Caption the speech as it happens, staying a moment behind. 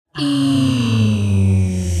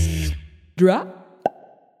Drop.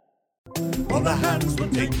 All the hands will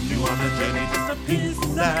take you on a journey just a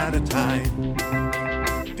piece at a time.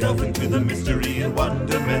 Delve into the mystery and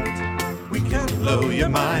wonderment. We can blow your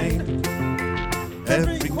mind.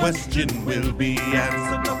 Every question will be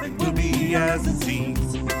answered, nothing will be as it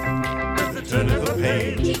seems. At the turn of the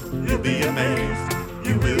page, you'll be amazed.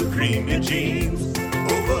 You will cream your jeans.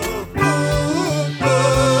 Overboard,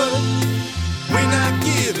 we're not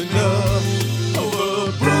giving up.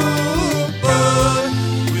 Overboard,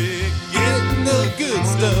 we're getting the good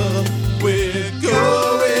stuff. We're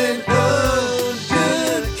going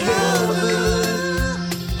undercover.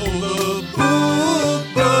 Overboard,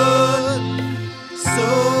 so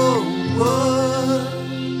what?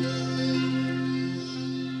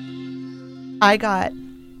 I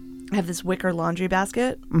have this wicker laundry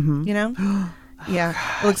basket, you know? Yeah.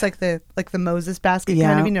 It looks like the Moses basket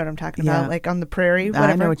kind of, you know what I'm talking about, like on the prairie,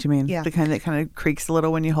 whatever. I know what you mean. Yeah. The kind that kind of creaks a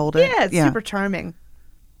little when you hold it. Yeah, it's super charming.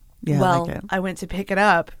 Yeah, well, I like it. I went to pick it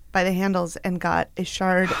up by the handles and got a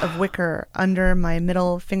shard of wicker under my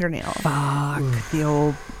middle fingernail. Fuck. The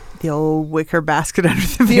old wicker basket under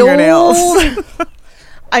the fingernails.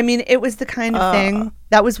 I mean, it was the kind of thing,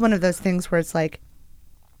 that was one of those things where it's like,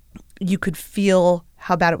 you could feel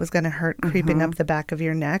how bad it was going to hurt creeping up the back of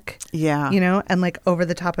your neck. Yeah. You know, and like over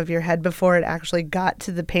the top of your head before it actually got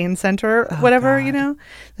to the pain center, whatever, you know,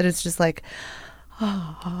 that it's just like,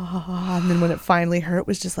 and then when it finally hurt, it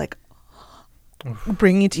was just like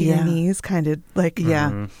bringing you to your knees, kind of like,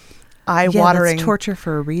 eye-watering. That's torture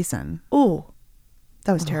for a reason. Ooh,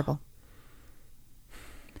 that was terrible.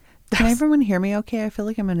 Can everyone hear me okay? I feel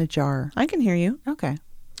like I'm in a jar. I can hear you. Okay.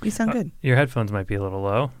 You sound good. Your headphones might be a little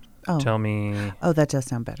low. Oh. Tell me. Oh, that does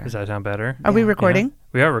sound better. Does that sound better? Are we recording? Yeah.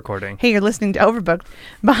 We are recording. Hey, you're listening to Overbooked.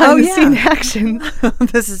 Behind the scene action.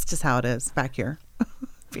 This is just how it is back here.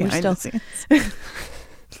 Behind the scenes.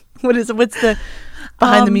 What's the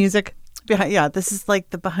behind the music? Yeah, this is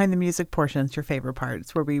like the behind the music portion. It's your favorite part.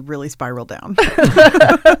 It's where we really spiral down. But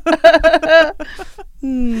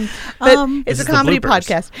it's a comedy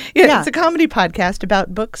podcast. Yeah, it's a comedy podcast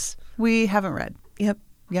about books we haven't read. Yep.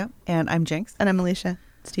 And I'm Jinx. And I'm Alicia.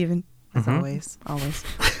 Steven. As always.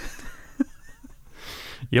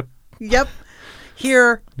 Yep.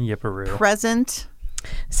 Here. Yipperoo. Present.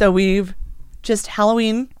 So we've just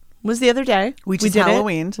Halloween was the other day. We just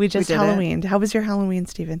Halloweened. We just Halloweened. How was your Halloween,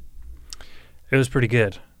 Steven? It was pretty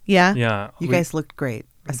good. Yeah? Yeah. You guys looked great.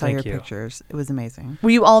 I saw your Thank you. pictures. It was amazing.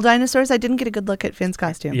 Were you all dinosaurs? I didn't get a good look at Finn's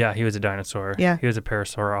costume. Yeah, he was a dinosaur. Yeah. He was a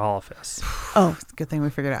Parasaurolophus. Oh. It's a good thing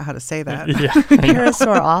we figured out how to say that. Yeah.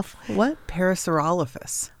 Parasaur off. What?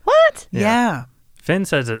 Parasaurolophus. What? Yeah. Finn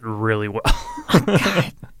says it really well.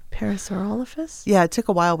 Parasaurolophus? Yeah, it took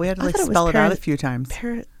a while. We had to I thought it was spell it out a few times.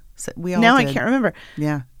 So we all now did. I can't remember.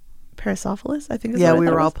 Yeah. Parasophilus, I think is Yeah, what I we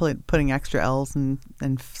thought were it all was. putting extra L's and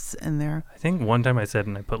F's in there. I think one time I said,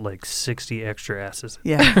 and I put like 60 extra S's.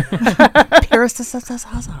 Yeah.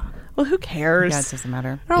 Parasaurolophus. Well, who cares? Yeah, it doesn't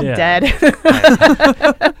matter. They're all Yeah. dead.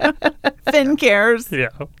 Finn cares. Yeah.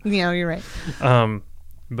 Yeah, you're right.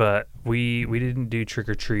 But we didn't do trick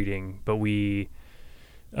or treating, but we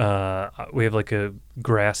have like a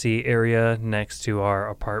grassy area next to our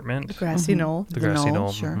apartment. The grassy knoll. The grassy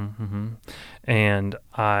knoll. Sure. And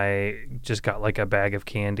I just got like a bag of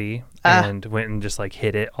candy and went and just like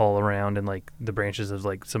hid it all around in like the branches of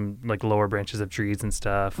like some like lower branches of trees and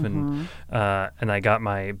stuff. And I got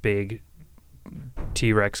my big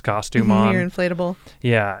T-Rex costume on. Your inflatable.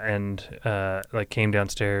 Yeah, and like came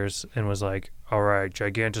downstairs and was like, all right,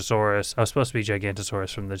 Gigantosaurus. I was supposed to be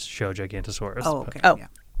Gigantosaurus from the show Gigantosaurus. Oh, okay. Oh. Yeah.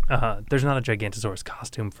 There's not a Gigantosaurus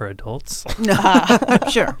costume for adults. No,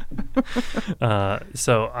 sure.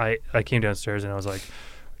 So I came downstairs and I was like,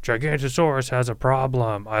 Gigantosaurus has a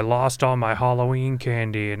problem. I lost all my Halloween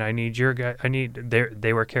candy and I need your guy.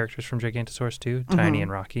 They were characters from Gigantosaurus too, Tiny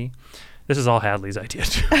and Rocky. This is all Hadley's idea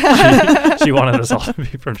too. She wanted us all to be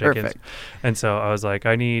from Gigantosaurus. Perfect. And so I was like,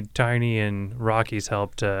 I need Tiny and Rocky's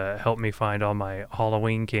help to help me find all my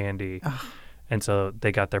Halloween candy. And so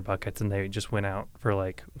they got their buckets and they just went out for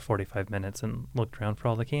like 45 minutes and looked around for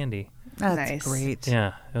all the candy. That's Nice. great.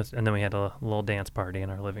 Yeah. And then we had a little dance party in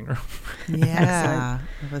our living room. Yeah.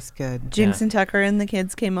 It was good. Jinx and Tucker and the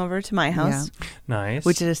kids came over to my house. Nice.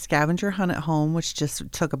 We did a scavenger hunt at home, which just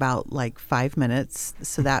took about like 5 minutes.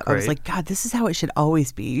 So that I was Great. like, God, this is how it should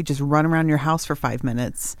always be. You just run around your house for 5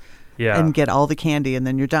 minutes and get all the candy and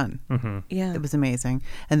then you're done. Mm-hmm. Yeah. It was amazing.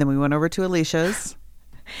 And then we went over to Alicia's.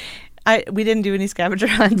 We didn't do any scavenger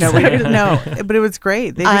hunts. No, but it was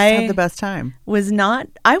great. They just had the best time. I was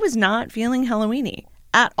not feeling Halloweeny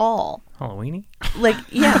at all. Halloweeny? Like,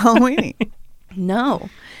 yeah. Halloweeny. No.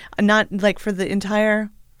 Not like for the entire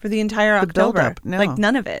for the entire The October. buildup, no. Like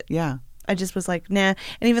none of it. Yeah. I just was like, nah.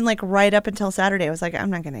 And even like right up until Saturday, I was like, I'm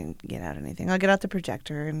not going to get out anything. I'll get out the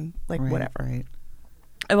projector and like Right, whatever. Right.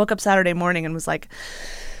 I woke up Saturday morning and was like,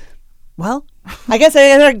 Well, I guess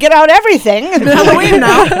I better get out everything. And Halloween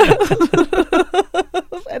now.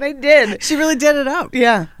 and I did. She really did it up.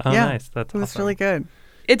 Yeah. Oh, Yeah. nice. That's It was awesome. really good.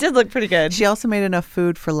 It did look pretty good. She also made enough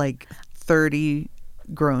food for like 30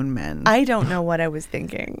 grown men. I don't know what I was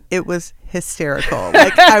thinking. It was hysterical.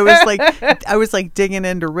 Like I was like digging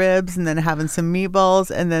into ribs and then having some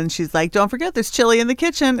meatballs, and then she's like, "Don't forget, there's chili in the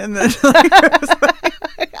kitchen." And then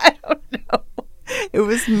I don't know. it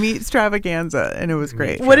was meat extravaganza, and it was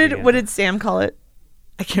great. Meat. What did Sam call it?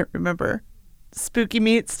 I can't remember. Spooky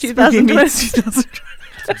Meats Spooky 2020 meats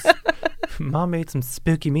 2020. Mom made some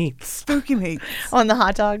spooky meats. Spooky meats. on the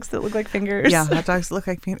hot dogs that look like fingers. Yeah, hot dogs look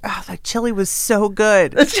like fingers. Oh, that chili was so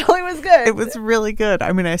good. The chili was good. It was really good.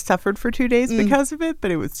 I mean, I suffered for 2 days because of it, but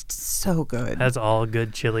it was so good. As all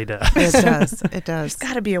good chili does. It does. It does.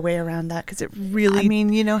 Got to be a way around that because it really. I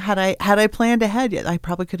mean, you know, had I planned ahead, I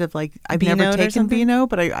probably could have like I've Beanoed never or taken something? Beano,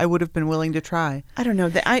 but I would have been willing to try. I don't know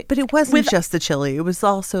that. But it wasn't with just the chili; it was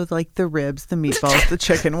also like the ribs, the meatballs, the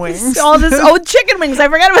chicken wings, all this. Oh, chicken wings! I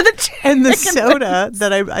forgot about the chicken. and the soda.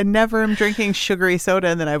 That I never am drinking sugary soda,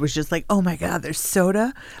 and then I was just like, oh my god, there's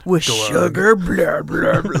soda with Glug. sugar, blah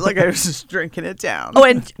blah blah. Like I was just drinking it down. Oh,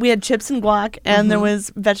 and we had chips and guac, and there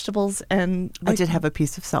was vegetables, and I did have a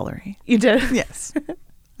piece of celery. You did. Yes,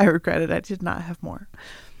 I regret it. I did not have more.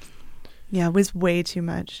 Yeah, it was way too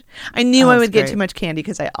much. I knew Oh, I it's would get great. too much candy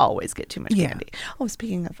because I always get too much Yeah. candy. Oh,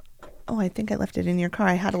 speaking of, I think I left it in your car.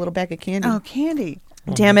 I had a little bag of candy. Oh, candy.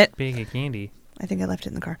 Damn it. Big of candy. I think I left it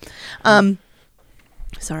in the car.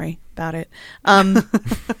 Sorry about it.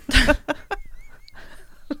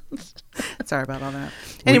 Sorry about all that.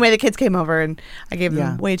 Anyway, the kids came over and I gave them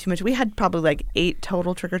Yeah. way too much. We had probably like 8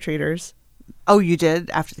 total trick or treaters. Oh, you did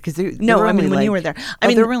after because No, I mean when you were there. I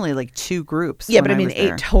mean there were only like 2 groups. Yeah, when but I mean was 8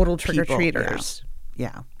 there. total trick or People, treaters.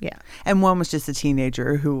 Yeah. Yeah. And one was just a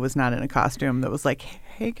teenager who was not in a costume that was like,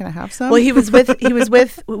 "Hey, can I have some?" Well, he was with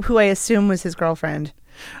who I assume was his girlfriend.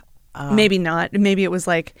 Maybe not. Maybe it was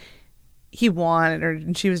like he wanted her,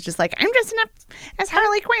 and she was just like, "I'm dressing up as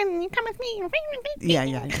Harley Quinn. You come with me." Yeah.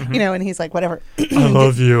 You know, and he's like, "Whatever." I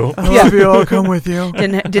love you. I love you. I'll come with you.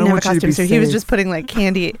 Didn't I have a want you to costume, be so he was safe. just putting like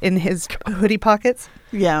candy in his hoodie pockets.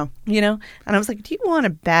 Yeah. You know, and I was like, "Do you want a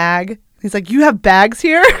bag?" He's like, "You have bags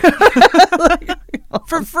here?"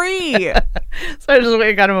 For free. So I just went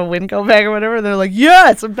and got him a Winco bag or whatever. They're like,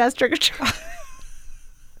 "Yeah, it's the best trick or treat."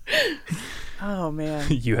 Oh man.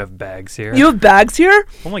 You have bags here. You have bags here?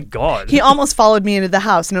 Oh my god. He almost followed me into the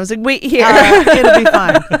house, and I was like, "Wait here." It'll be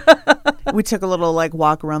fine. We took a little like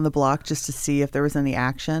walk around the block just to see if there was any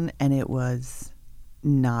action, and it was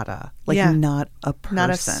nada. Like Yeah. not a person. Not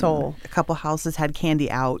a soul. A couple houses had candy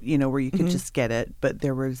out, you know, where you could just get it, but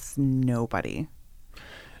there was nobody.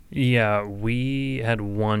 Yeah, we had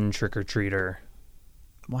one trick or treater,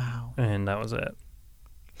 Wow. and that was it.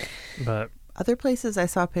 But Other places I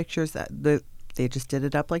saw pictures that they just did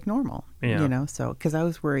it up like normal. Yeah. You know, so because I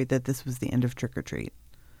was worried that this was the end of trick or treat.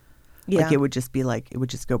 Yeah. Like it would just be like it would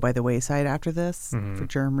just go by the wayside after this for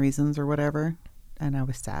germ reasons or whatever. And I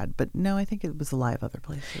was sad, but no, I think it was alive other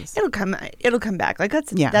places. It'll come back. Like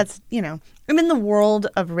that's Yeah. you know, I'm in the world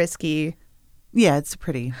of risky. Yeah, it's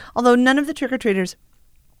pretty. Although none of the trick or treaters,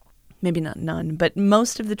 maybe not none, but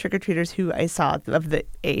most of the trick or treaters who I saw of the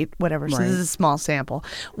 8, whatever, so Right. this is a small sample,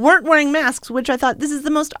 weren't wearing masks, which I thought this is the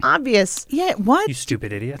most obvious. Yeah, what? you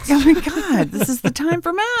stupid idiots. Oh my god, this is the time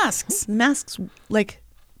for masks. Masks, like,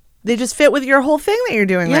 they just fit with your whole thing that you're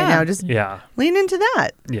doing right Yeah. now. Just Yeah. lean into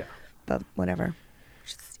that. Yeah. But whatever.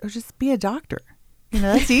 Or just be a doctor. You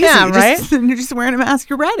know, that's easy. Yeah, Just- you're just wearing a mask,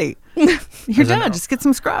 you're ready. You're done. Just get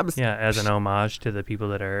some scrubs. Yeah, as an homage to the people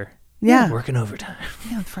that are Yeah. working overtime.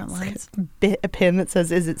 Yeah, the front lines. A pin that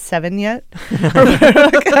says, "Is it 7 yet?"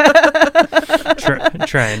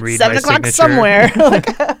 Try and read 7 my o'clock signature. somewhere. Like,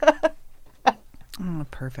 Oh,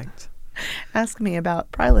 perfect. ask me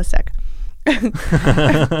about Prilosec.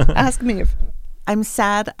 Ask me if I'm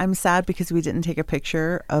sad because we didn't take a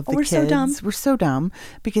picture of the we're kids. so dumb. We're so dumb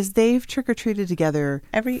because they've trick-or-treated together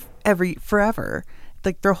every forever.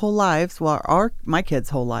 Like their whole lives. Well, my kids'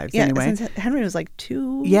 whole lives anyway. since Henry was like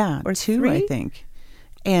 2 Yeah, or 2, 3. I think.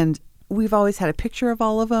 And we've always had a picture of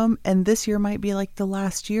all of them, and this year might be like the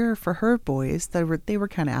last year for her boys. They were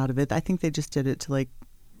kind of out of it. I think they just did it to like,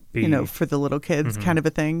 you know, for the little kids kind of a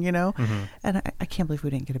thing, you know. And I can't believe we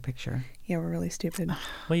didn't get a picture. Yeah, we're really stupid.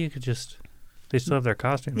 Well, you could just They still have their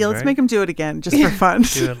costumes. Yeah, let's right? make them do it again just for fun.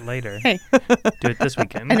 Do it later. Hey. Do it this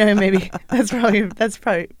weekend. I know, maybe that's probably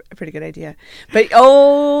a pretty good idea. But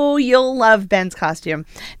you'll love Ben's costume.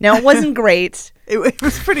 Now it wasn't great, It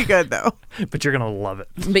was pretty good though. But you're gonna love it.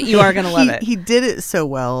 but you are gonna love it. He did it so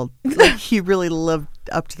well. Like he really lived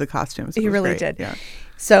up to the costumes. It He was really great. did. Yeah.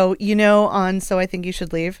 So on So I Think You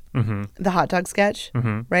Should Leave, the hot dog sketch,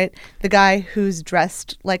 right? The guy who's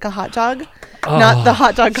dressed like a hot dog, not the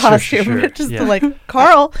hot dog costume, sure. just Yeah. like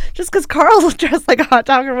Carl, just because Carl's dressed like a hot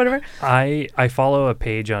dog or whatever. I follow a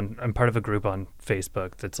page I'm part of a group on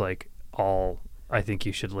Facebook that's like all I Think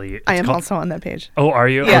You Should Leave. I It's am called- also on that page. Oh, are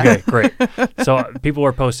you? Yeah. Okay, great. So people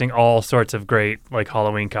were posting all sorts of great like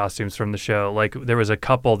Halloween costumes from the show. Like there was a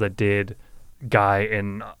couple that did guy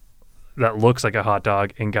in that looks like a hot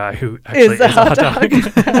dog and guy who actually is a hot dog.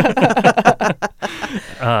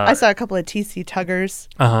 I saw a couple of TC Tuggers,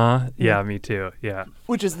 Yeah, me too. Yeah.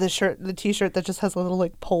 which is the T-shirt that just has a little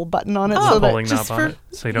like pull button on it, Oh, so that Pulling just knob on for-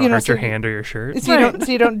 it so you don't you know, hurt your so you- hand or your shirt.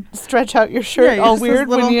 so you don't stretch out your shirt Yeah, you all just weird those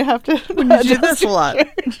little- when you have to When you do adjust this a your lot.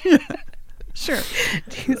 shirt. Sure.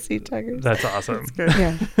 TC Tuggers. That's awesome.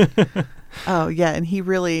 Yeah. Oh yeah, and he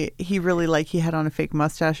really like he had on a fake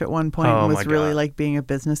mustache at one point Oh, and my was really God. like being a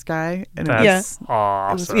business guy. And That's Yeah.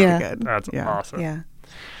 awesome. really Yeah. good. That's Yeah. awesome. Yeah.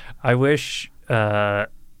 I wish I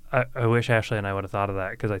wish Ashley and I would have thought of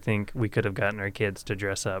that because I think we could have gotten our kids to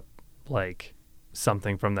dress up like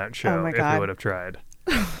something from that show my if we God. would have tried.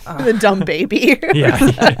 The dumb baby. Yeah.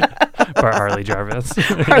 Or Harley Jarvis.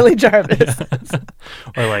 Harley Jarvis.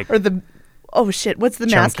 Or like Or the shit, what's the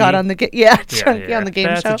Chunky. mascot on the Chunky on the game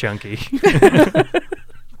That's show? a chunky.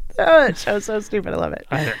 Oh, that show's so stupid. I love it.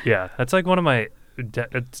 Yeah, that's like one of my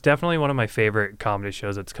it's definitely one of my favorite comedy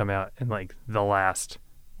shows that's come out in like the last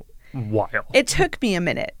while. It took me a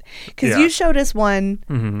minute because Yeah. you showed us one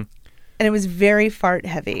Mm-hmm. and it was very fart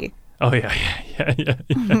heavy. Oh yeah.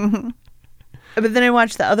 But then I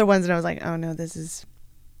watched the other ones and I was like, oh no, this is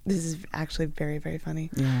actually very, very funny.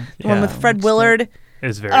 Yeah. The one with Fred Willard,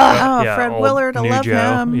 It's very Oh, yeah, Fred old Willard, I New love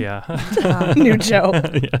Joe. him. Yeah. New Joe.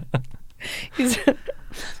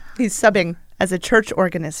 He's subbing as a church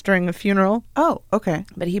organist during a funeral, Oh, okay.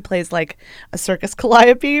 but he plays like a circus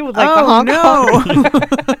calliope with like the honk honk.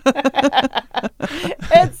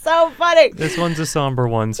 It's so funny. This one's a somber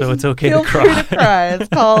one, so it's okay Feel to free cry. to cry. It's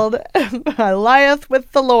called I Lieth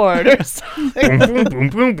with the Lord or something. boom, boom,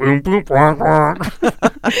 boom, boom, boom, bonk,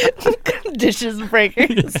 bonk. Dishes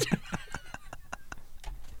breaking.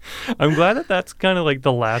 I'm glad that that's kind of like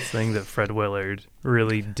the last thing that Fred Willard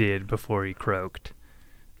really did before he croaked.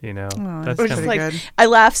 You know, that's Which kind is of like, good. I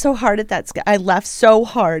laughed so hard at that sketch. I laughed so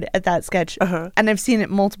hard at that sketch, Uh-huh. and I've seen it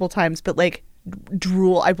multiple times. But like,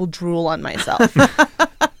 drool. I will drool on myself.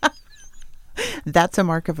 That's a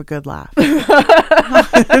mark of a good laugh.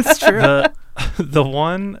 It's true. the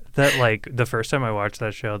one that like the first time I watched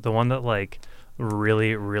that show, the one that like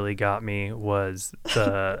really got me was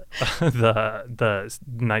the the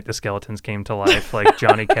Night the Skeletons Came to Life, like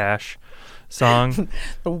Johnny Cash song.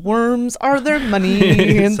 The worms are their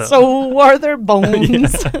money, and So- so are their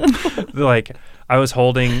bones. Like I was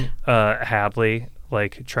holding Hadley,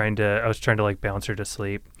 like I was trying to like bounce her to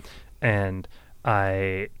sleep, and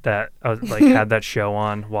I was like had that show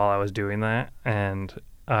on while I was doing that, and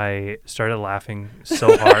I started laughing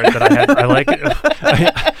so hard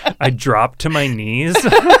that I dropped to my knees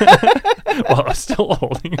while I was still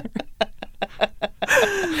holding her.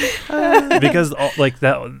 Because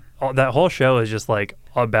that whole show is just like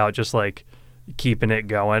about just like keeping it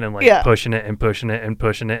going and like Yeah. pushing it and pushing it and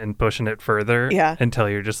pushing it and pushing it further Yeah. until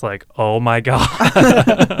you're just like, oh my God.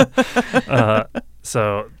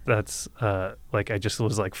 So that's like I just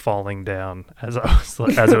was like falling down as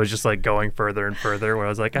I was just like going further and further, where I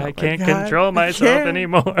was like, I can't God, control I myself can't.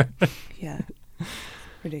 anymore. Yeah,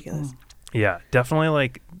 ridiculous. Yeah, definitely.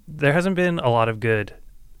 Like there hasn't been a lot of good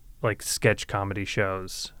like sketch comedy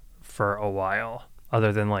shows for a while,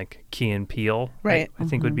 other than like Key and Peele. Right. I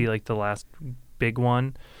think would be like the last big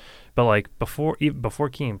one. But like before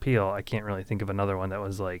Key and Peele, I can't really think of another one that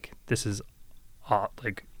was like this is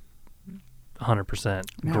like 100%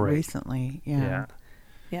 Not great. recently. Yeah.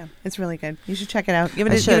 Yeah, it's really good. You should check it out. Give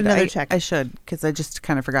it, I give it should. another check. I should, because I just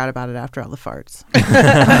kind of forgot about it after all the farts.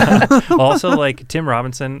 Also, like Tim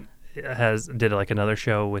Robinson did like another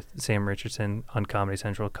show with Sam Richardson on Comedy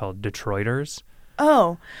Central called Detroiters.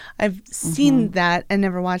 Oh, I've seen that and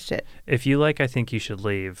never watched it. If you like I Think You Should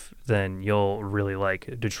Leave, then you'll really like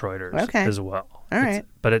Detroiters Okay. as well. All right.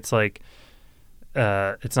 But it's like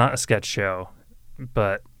it's not a sketch show,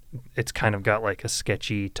 but it's kind of got like a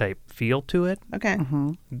sketchy type feel to it. Okay.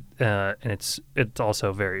 And it's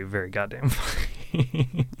also very, very goddamn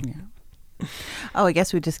funny. Oh, I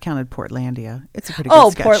guess we discounted Portlandia. It's a pretty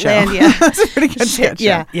good sketch Portlandia. show. It's a pretty good sketch show.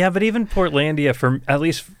 Yeah. Yeah, but even Portlandia, for at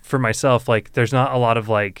least for myself, like there's not a lot of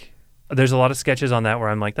like, there's a lot of sketches on that where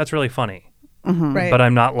I'm like, that's really funny. Right. But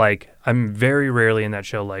I'm not like, I'm very rarely in that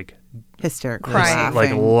show like Hysterical. Crying.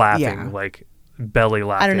 like laughing, Yeah. like belly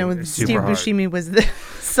laughing. I don't know when super Steve hard. Buscemi was the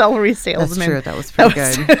celery That's salesman. true. That was pretty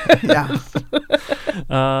good. Yeah.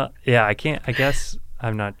 Yeah, I can't. I guess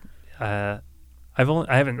I'm not. I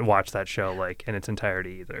haven't watched that show like in its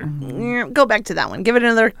entirety either. Go back to that one. Give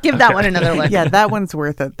that one another look. Yeah, that one's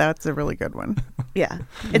worth it. That's a really good one. Yeah.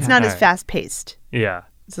 It's not as Alright. fast paced. Yeah,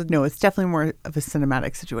 So, no, it's definitely more of a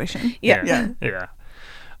cinematic situation. Yeah. yeah.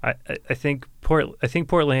 I think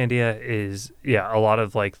Portlandia is a lot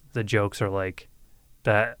of like the jokes are like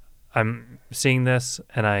that. I'm seeing this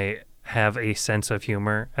and I have a sense of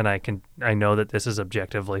humor and I know that this is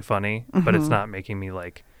objectively funny, but it's not making me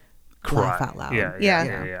like cry Laugh out loud.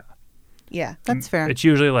 Yeah. Yeah. That's fair. It's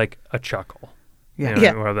usually like a chuckle. Yeah. You know,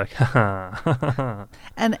 Yeah. where I'm like, ha.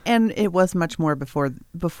 And it was much more before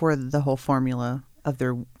the whole formula of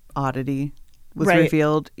their oddity was Right.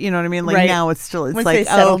 revealed. You know what I mean? Like Right. now it's still, it's Once like, they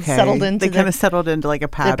settled- okay. settled into they kind the- of settled into like a The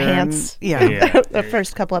pattern. pants. Yeah. Yeah. The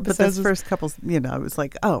first couple But episodes. this first couple, it was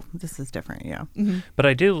like, oh, this is different. Yeah. But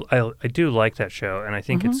I do like that show, and I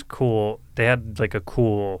think it's cool. They had like a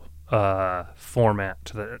cool format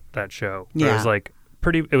to that show. Where It was Yeah. like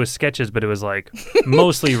it was sketches, but it was like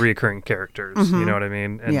mostly recurring characters. You know what I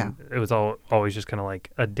mean? And Yeah. it was always just kind of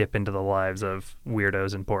like a dip into the lives of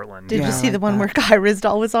weirdos in Portland. Did Yeah, you see I the like one that. where Guy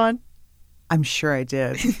Rizdal was on? I'm sure I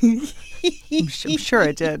did. I'm sure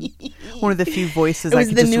I did. One of the few voices It I was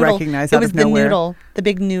could the just noodle. recognize It out was of the nowhere. noodle, the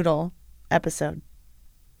big noodle episode.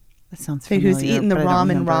 That sounds So familiar. who's eating the but I don't ramen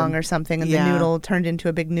remember. wrong or something, and Yeah. the noodle turned into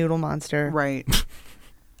a big noodle monster. Right.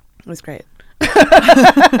 It was great.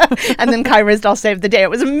 And then Kai Rizdal saved the day. It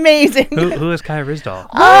was amazing. Who is Kai Rizdal?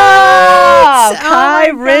 Oh, Kai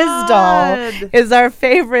Oh my Rizdal God. is our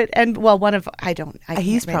favorite, and well, one of I can't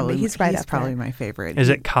He's remember. probably he's right he's up probably there. my favorite. Is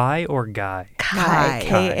it Kai or Guy? Kai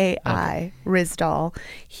Kai. Kai Rizdal.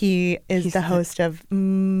 He is He's the the- host of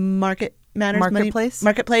Market Matters Marketplace?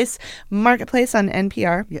 Marketplace on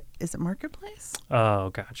NPR. Yeah, is it Marketplace? Oh,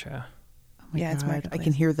 gotcha. Oh my Yeah, it's God. I Marketplace.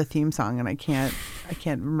 can hear the theme song and I can't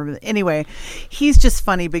remember. Anyway, he's just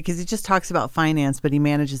funny because he just talks about finance, but he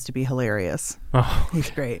manages to be hilarious. Oh, He's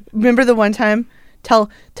great. Remember the one time?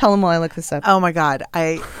 Tell him while I look this up. Oh my God,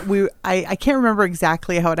 I can't remember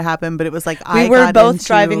exactly how it happened, but it was like We I were got both into-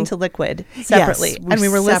 driving to Liquid separately, we and we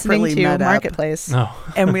were listening separately to met up. Marketplace. no.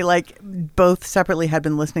 and we like both separately had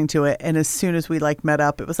been listening to it, and as soon as we like met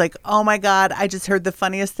up, it was like, oh my God, I just heard the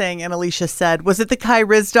funniest thing. And Alicia said, was it the Kai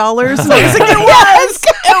Rizdalers? And I was like, it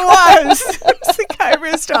was it was the Kai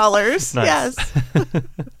Rizdalers. Nice. Yes.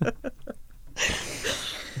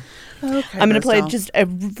 Okay, I'm going to play Rizdal. just a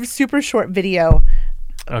super short video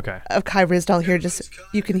Okay. of Kai Rizdal here. Just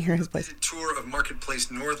you can hear his voice. Did a tour of Marketplace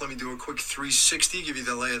North. Let me do a quick 360, give you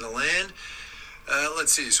the lay of the land.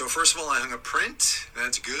 Let's see. So first of all, I hung a print.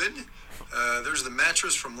 That's good. There's the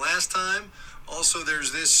mattress from last time. Also,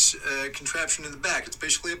 there's this contraption in the back. It's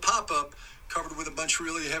basically a pop-up covered with a bunch of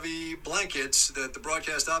really heavy blankets that the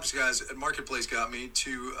broadcast ops guys at Marketplace got me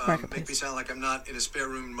to make me sound like I'm not in a spare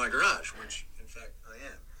room in my garage, which, in fact, I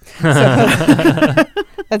am.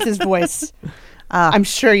 That's his voice. I'm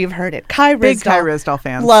sure you've heard it. Kai Rizdal. Big Kai Rizdal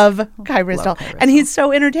fans. Love Kai Rizdal. Kai And he's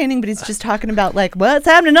so entertaining, but he's just talking about like what's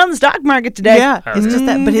happening on the stock market today. Yeah, it's just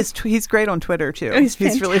that, but he's great on Twitter too. Oh, he's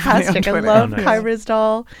really funny on fantastic. I Twitter. love nice. Kai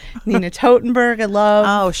Rizdal. Nina Totenberg, I love.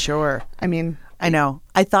 Oh, sure. I mean, I know.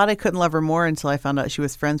 I thought I couldn't love her more until I found out she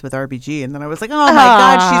was friends with RBG, and then I was like, "Oh my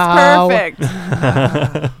God, she's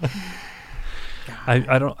perfect." I've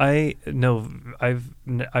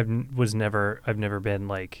never been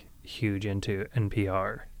like huge into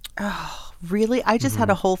NPR. Really, I just had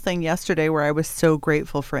a whole thing yesterday where I was so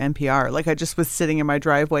grateful for NPR. Like I just was sitting in my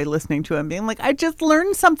driveway listening to it, and being like, "I just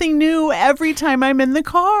learned something new every time I'm in the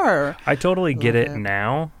car." I totally get Love it it.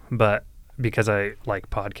 now, but because I like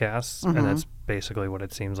podcasts, and that's basically what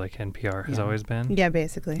it seems like NPR has always been. yeah,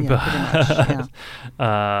 basically. Yeah, pretty much.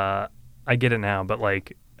 Yeah. I get it now, but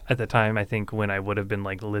like at the time, I think when I would have been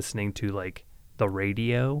like listening to like the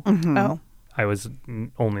radio, Oh, I was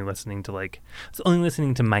only listening to my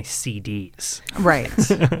CDs,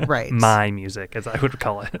 Right. my music, as I would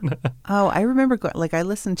call it. Oh, I remember I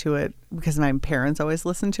listened to it because my parents always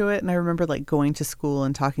listened to it, and I remember like going to school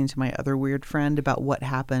and talking to my other weird friend about what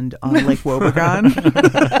happened on Lake Wobegon.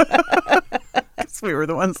 Because we were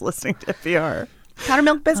the ones listening to NPR.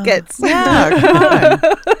 Powdermilk biscuits. Yeah,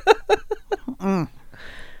 come on.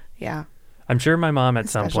 Yeah. I'm sure my mom at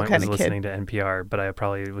some Special point was kind of kid. listening to NPR, but I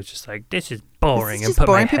probably was just like, this is boring. This is and just put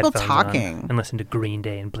boring my people headphones talking. on and listen to Green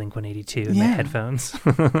Day and Blink-182 in my Yeah. headphones.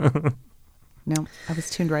 No, I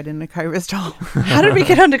was tuned right into Kyra's doll. How did we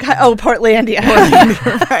get onto Portlandia?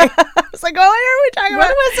 Right. I was like, oh, what are we talking about?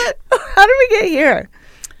 What was it? How did we get here?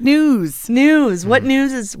 News. News. What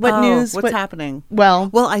news is what news? What's happening? Well,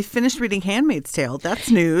 Well, I finished reading Handmaid's Tale.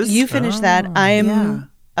 That's news. you finished that. I'm yeah.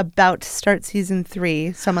 about to start season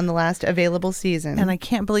 3, so I'm on the last available season. And I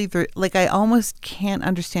can't believe I almost can't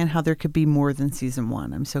understand how there could be more than season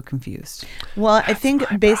 1. I'm so confused. well, I think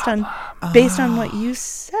based on what you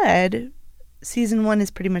said, season 1 is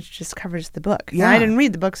pretty much just covers the book. Now, I Yeah. didn't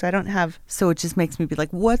read the book, so I don't have. So it just makes me be like,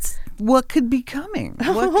 what could be coming?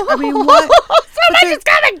 What, I mean, what? So much is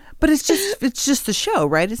coming. But it's just the show,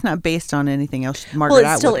 right? It's not based on anything else Well, Margaret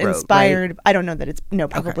it's still Atwood wrote, inspired. right? I don't know that it's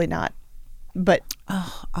probably not, but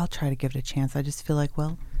Oh, I'll try to give it a chance. I just feel like,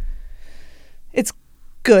 well, it's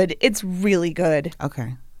good. It's really good.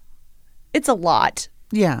 okay. It's a lot.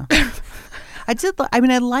 Yeah.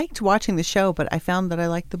 I liked watching the show, but I found that I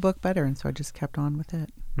liked the book better, and so I just kept on with it.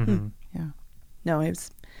 Yeah. No, it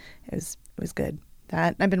was good.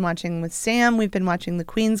 That I've been watching with Sam. We've been watching The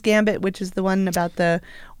Queen's Gambit, which is the one about the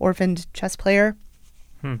orphaned chess player.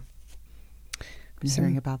 I'm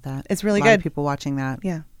hearing about that. It's really a lot of good. people watching that.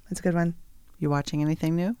 Yeah, it's a good one. You watching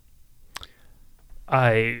anything new?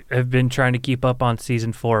 I have been trying to keep up on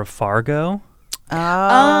season 4 of Fargo.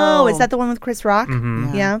 Oh, is that the one with Chris Rock?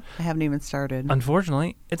 Yeah. I haven't even started.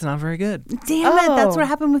 Unfortunately, it's not very good. Damn it! That's Oh. what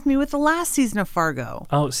happened with me with the last season of Fargo.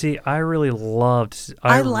 Oh, see, I really loved.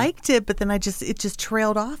 I liked it, but then it just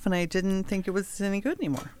trailed off, and I didn't think it was any good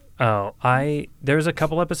anymore. Oh, there's a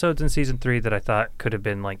couple episodes in season 3 that I thought could have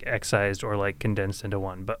been like excised or like condensed into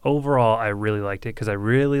one. But overall, I really liked it because I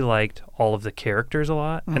really liked all of the characters a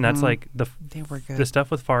lot, and that's like They were good. the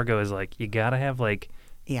stuff with Fargo is like you gotta have like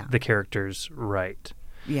Yeah. the characters right.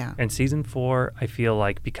 Yeah. And season 4, I feel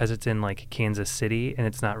like because it's in like Kansas City and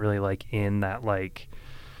it's not really like in that like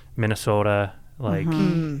Minnesota like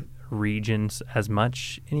regions as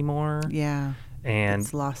much anymore. Yeah. And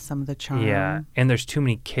It's lost some of the charm. yeah, and there's too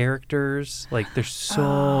many characters. Like there's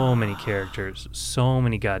so many characters, so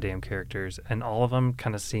many goddamn characters, and all of them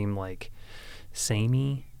kind of seem like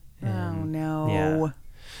samey. Oh and- no. Yeah.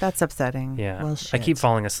 That's upsetting. Yeah, Well, I shit. keep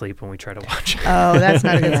falling asleep when we try to watch it. Oh, that's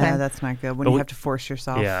not a good Yeah, sign. that's not good when But you we- have to force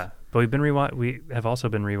yourself. Yeah, but we have also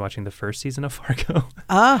been rewatching the first season of Fargo.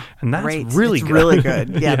 Oh, And that's great. really It's good. really good.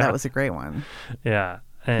 Yeah, Yeah. that was a great one. Yeah,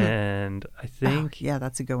 and I Oh, think yeah,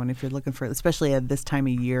 that's a good one if you're looking for, especially at this time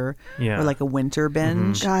of year, Yeah. or like a winter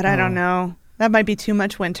binge. God, I don't know. That might be too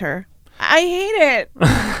much winter. I hate it.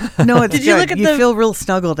 No, it's Did you good. look at you the- feel real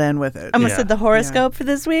snuggled in with it. I almost Yeah. said the horoscope for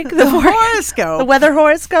this week. The the horoscope. weather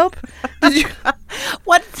horoscope. Did you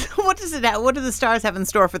What does it have? What do the stars have in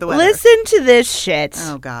store for the weather? listen to this shit?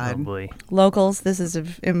 Oh God. probably Locals, this is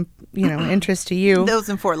of interest to you. Those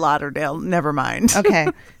in Fort Lauderdale, never mind. Okay,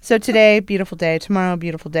 so today, beautiful day. Tomorrow,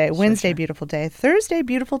 beautiful day. Wednesday, beautiful day. Thursday,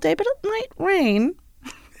 beautiful day, but it might rain.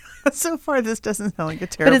 So far, this doesn't sound like a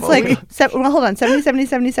But terrible it's like, week. well, hold on, 70, 70,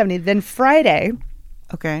 70, 70. Then Friday,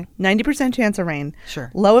 Okay. 90% chance of rain.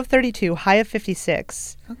 Sure. Low of 32, high of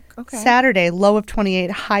 56. Okay. Saturday, low of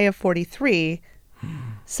 28, high of 43.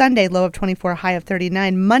 Sunday, low of 24, high of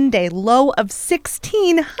 39. Monday, low of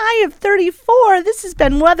 16, high of 34. This has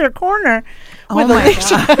been Weather Corner. Oh with my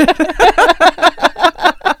Alicia. God.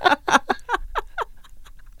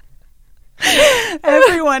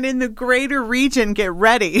 Everyone in the greater region, get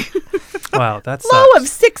ready. wow. That's Low of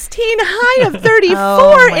 16, high of 34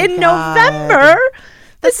 Oh my in God. November.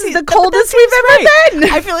 This is the That coldest seems we've right. ever been.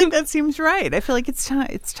 I feel like that seems right. I feel like it's time.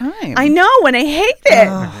 It's time. I know, and I hate it.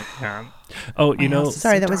 yeah. Oh, you know,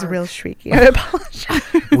 Sorry, that was a real shrieky. I apologize.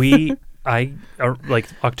 like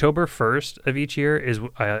October 1st of each year is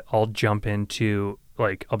I'll jump into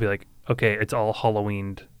like I'll be like, okay, it's all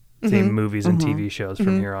Halloween themed movies and TV shows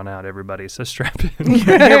from here on out, everybody. So strap in.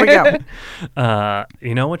 Here we go.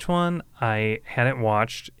 You know which one I hadn't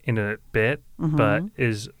watched in a bit, but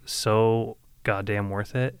is so goddamn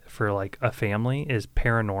worth it for like a family is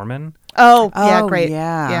Paranorman. Oh, yeah, Oh, great.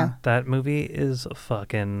 yeah. That movie is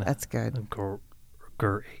fucking That's good. great.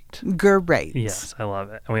 Great. Yes, I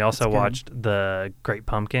love it. And we also That's good. watched The Great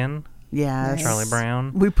Pumpkin, Yes. Charlie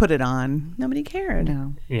Brown. We put it on. Nobody cared.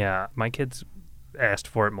 No. Yeah, my kids asked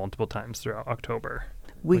for it multiple times throughout October.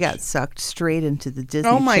 We got sucked straight into the Disney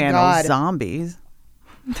Oh my Channel God. zombies.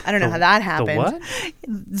 I don't know how that happened. The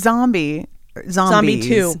what? Zombie. Zombies. Zombie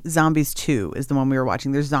 2. Zombies 2 is the one we were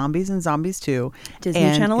watching. There's Zombies and Zombies 2. Disney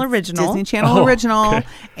and Channel it's original. Disney Channel Oh, original. okay.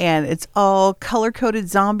 And it's all color-coded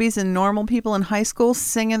zombies and normal people in high school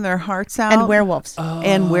singing their hearts out. And werewolves.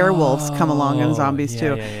 And werewolves come along in Zombies yeah,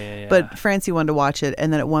 too. yeah. But Francie wanted to watch it,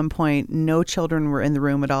 and then at one point, no children were in the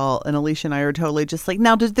room at all, and Alicia and I are totally just like,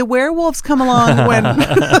 now did the werewolves come along when?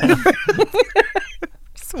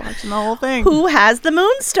 Just watching the whole thing. Who has the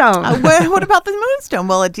Moonstone? What about the Moonstone?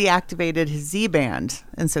 Well, it deactivated his Z band,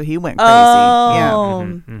 and so he went crazy.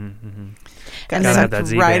 Oh. Got Gotta have sucked that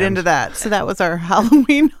Z right band. into that. So that was our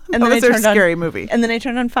Halloween. And that then was I our turned on- scary movie. And then I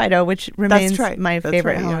turned on Fido, which remains right. my That's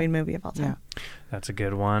favorite right, yeah. Halloween movie of all time. Yeah. That's a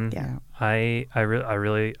good one. Yeah. I'm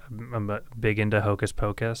big into Hocus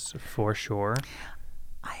Pocus for sure.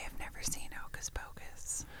 I have never seen Hocus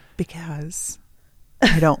Pocus because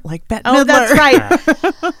I don't like Bette Oh, Midler. that's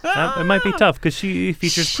right. It might be tough because she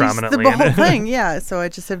features She's prominently the in whole it. thing, yeah. So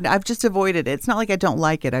I've just avoided it. It's not like I don't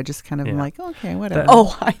like it. I just kind of am Yeah. like, okay, whatever.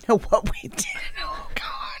 Oh, I know what we did. Oh, God.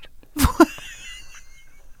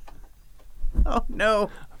 Oh, no.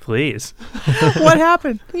 Please. What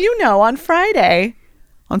happened You know, on Friday,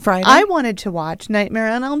 on Friday? I wanted to watch Nightmare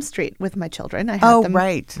on Elm Street with my children. I had oh, them,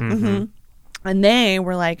 right. Mm-hmm. And they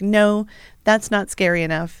were like, no, that's not scary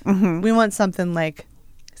enough. We want something like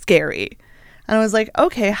scary. And I was like,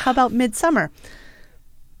 okay, how about Midsummer?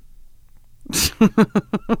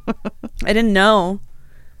 I didn't know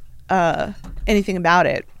anything about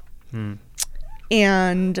it.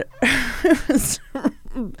 And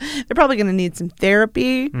they're probably going to need some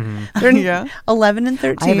therapy. They're Yeah. 11 and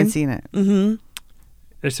 13. I haven't seen it.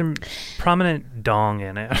 There's some prominent dong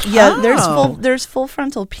in it. Yeah, Oh. there's full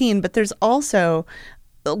frontal peen, but there's also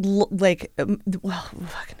well, fucking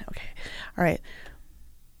okay. All right.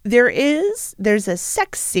 There's a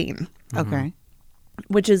sex scene, Okay.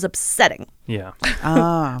 which is upsetting. Yeah,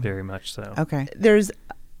 Ah. very much so. Okay. There's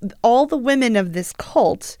all the women of this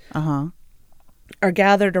cult Uh-huh. are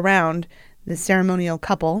gathered around the ceremonial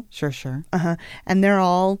couple, Sure. and they're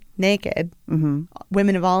all naked, Mm-hmm.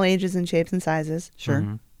 women of all ages and shapes and sizes,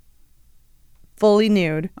 Sure. fully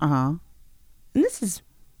nude. Uh-huh. And this is,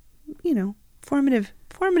 formative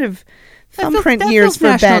That thumbprint feels years for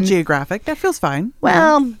National Ben. Geographic. That feels fine.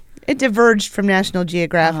 Well, it diverged from National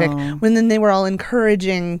Geographic Oh. when then they were all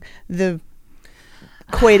encouraging the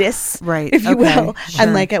coitus, Right, if you okay, will. sure.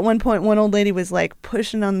 And like at one point, one old lady was like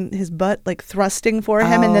pushing on his butt, like thrusting for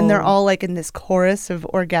him, and then they're Oh. all like in this chorus of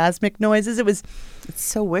orgasmic noises. It was It's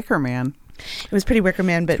so Wicker Man. pretty Wicker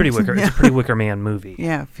Man, but It's a pretty Wicker Man movie.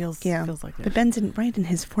 Yeah, feels yeah, like But it. Ben's right in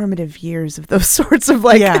his formative years of those sorts of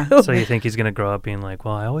like. Yeah. So you think he's gonna grow up being like,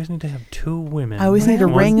 well, I always need to have two women. I always need a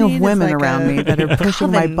Well, ring need of is women like around me that are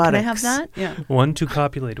pushing my coven. buttocks. Can I have that? Yeah. one to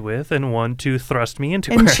copulate with and one to thrust me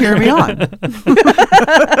into And her. cheer me on.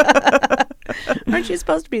 Aren't you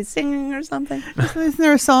supposed to be singing or something? Isn't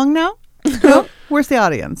there a song now? No? Where's the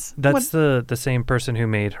audience? That's the same person who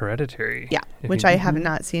made Hereditary. Yeah, if which you- I have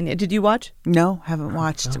not seen. Did you watch? No, haven't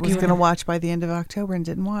watched. Okay. Was going to watch by the end of October and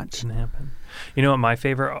didn't watch. Didn't happen. You know what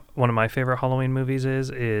one of my favorite Halloween movies is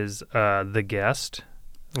The Guest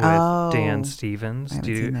with Oh. Dan Stevens. I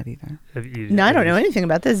haven't seen that either. No, I don't know anything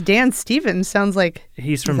about this. Dan Stevens sounds like.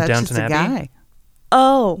 He's Is from that Downton just a Abbey. guy?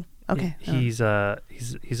 Oh, okay. He's a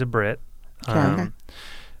Brit. Okay.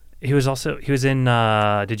 He was in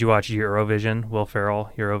did you watch Eurovision? Will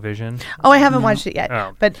Ferrell, Eurovision? Oh, I haven't watched it yet,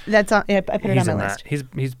 Oh. but that's on. Yeah, I put it He's on my in list. that.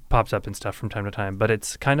 He's pops up and stuff from time to time, but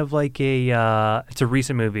it's kind of like it's a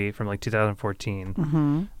recent movie from like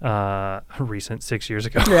 2014. Recent, 6 years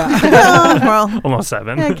ago. Yeah. Well, Almost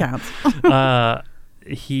 7. yeah, it counts.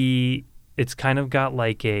 It's kind of got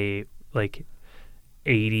like a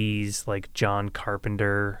 80s like John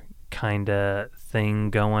Carpenter kind of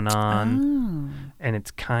thing going on. And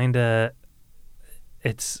it's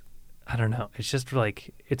I don't know. It's just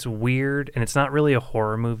like, it's weird, and it's not really a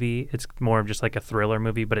horror movie. It's more of just like a thriller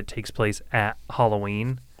movie, but it takes place at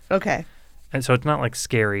Halloween. Okay. And so it's not like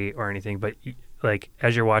scary or anything, but like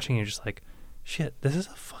as you're watching, you're just like, shit, this is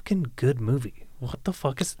a fucking good movie. What the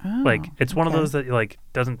fuck is like? It's one of those that like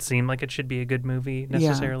doesn't seem like it should be a good movie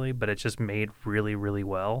necessarily, but it's just made really, really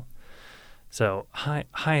well. So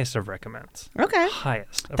highest of recommends. Okay.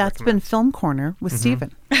 Highest. Of That's been recommends. Film Corner with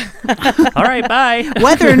Steven. All right. Bye.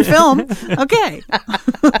 Weather and film. Okay.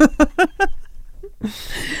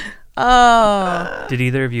 Oh. Did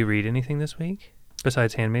either of you read anything this week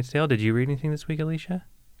besides *Handmaid's Tale*? Did you read anything this week, Alicia?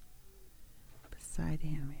 Beside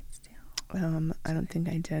Handmaid's Tale. I don't think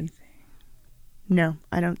I did. No,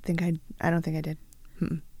 I don't think I did.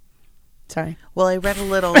 Sorry. Well, I read a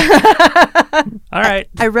little. All right.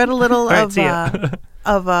 I read a little All right, of see ya.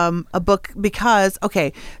 of a book because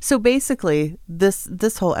so basically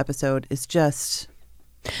this whole episode is just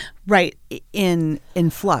Right. in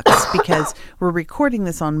flux because we're recording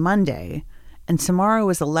this on Monday and tomorrow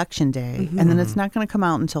is election day and then it's not going to come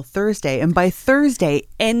out until Thursday, and by Thursday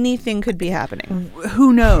Anything could be happening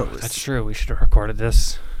who knows. That's true. We should have recorded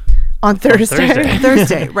this. on Thursday.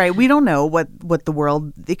 Thursday, right? We don't know what the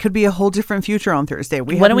world. It could be a whole different future on Thursday.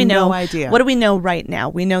 We What do have we know? no idea. What do we know right now?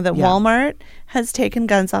 We know that Yeah. Walmart has taken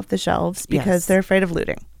guns off the shelves because Yes. they're afraid of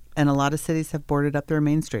looting. And a lot of cities have boarded up their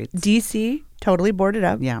main streets. DC totally boarded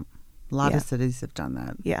up. Yeah, a lot Yeah. of cities have done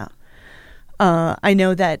that. Yeah. I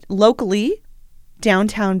know that locally,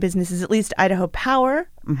 downtown businesses, at least Idaho Power,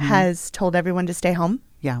 has told everyone to stay home,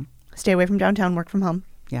 Yeah, stay away from downtown, work from home.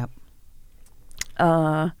 yeah.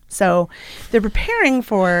 So they're preparing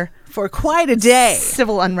for quite a day.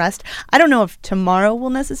 civil unrest. I don't know if tomorrow will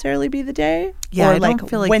necessarily be the day. Yeah, or I don't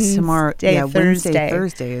feel like tomorrow. Yeah, Thursday,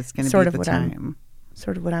 Thursday is going to sort be of the what time.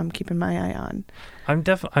 Sort of what I'm keeping my eye on. I'm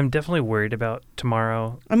definitely worried about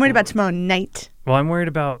tomorrow. I'm worried about tomorrow night. Well, I'm worried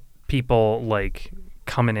about people like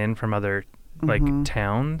coming in from other like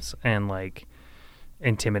towns and like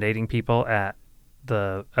intimidating people at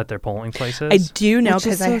their polling places. I do know Which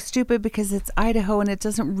is because so stupid because it's Idaho and it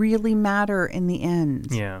doesn't really matter in the end.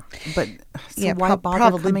 Yeah. But so why bother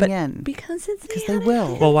probably, coming but in? because it's Because the they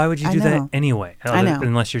will. Well, why would you I do that know. anyway? I know.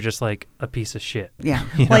 Unless you're just like a piece of shit. Yeah.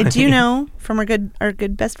 You Well, I know? do know from our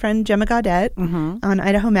good best friend Gemma Gaudette on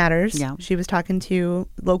Idaho Matters. Yeah. She was talking to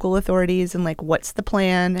local authorities and like, what's the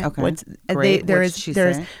plan? Okay. What's Great. there What'd is she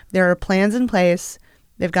there's say? there are plans in place.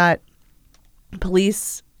 They've got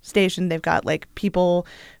police station. They've got like people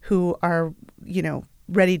who are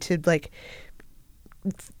ready to like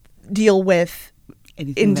deal with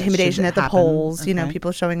Anything that intimidation should at the happen. polls. Okay.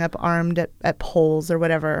 People showing up armed at polls or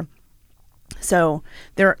whatever. So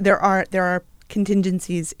there are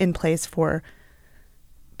contingencies in place for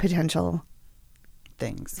potential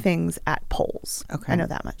things. at polls. Okay. I know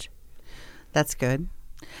that much. That's good.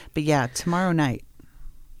 But yeah, tomorrow night.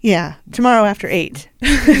 Yeah, tomorrow after 8.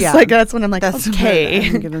 Yeah. It's like that's when I'm like, That's okay.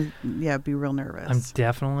 I'm gonna be real nervous. I'm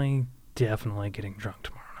definitely getting drunk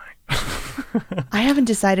tomorrow night. I haven't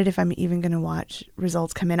decided if I'm even going to watch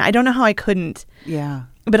results come in. I don't know how I couldn't. yeah.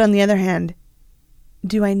 But on the other hand,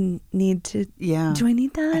 do I need to? Yeah. Do I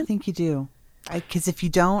need that? I think you do. Because if you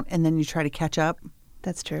don't and then you try to catch up,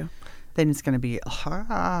 That's true. then it's going to be,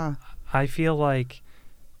 I feel like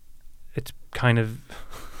it's kind of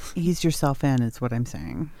ease yourself in is what I'm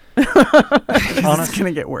saying. It's going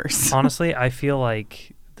to get worse. honestly, I feel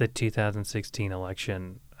like the 2016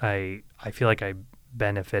 election, I feel like I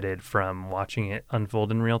benefited from watching it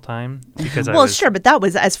unfold in real time because I Well, was, sure, but that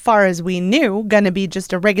was, as far as we knew, going to be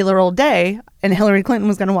just a regular old day, and Hillary Clinton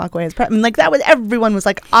was going to walk away as president. I mean, like that was, everyone was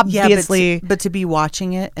like, obviously. but to be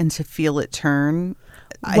watching it and to feel it turn,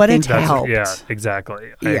 What I a think tale. helped. yeah,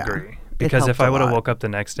 exactly. I Yeah. agree. It Because if helped a I would have lot. woke up the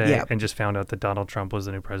next day Yeah. and just found out that Donald Trump was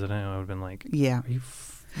the new president, I would have been like, Yeah. Are you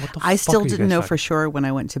what the I fuck still are you didn't guys know talking for sure when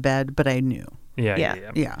I went to bed, but I knew. Yeah, Yeah.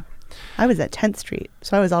 yeah. Yeah. I was at 10th Street,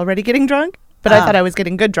 so I was already getting drunk, but I thought I was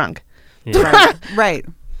getting good drunk. Yeah. Right.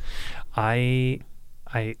 I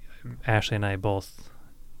Ashley and I both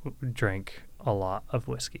drank a lot of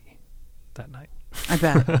whiskey that night, I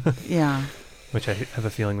bet. Yeah. which I have a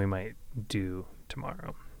feeling we might do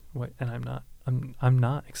tomorrow. And I'm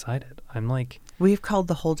not excited. I'm like, We've called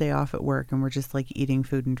the whole day off at work and we're just like eating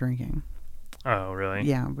food and drinking. oh, really?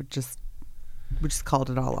 Yeah, we just called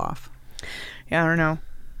it all off. Yeah,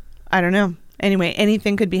 I don't know. Anyway,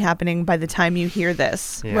 anything could be happening by the time you hear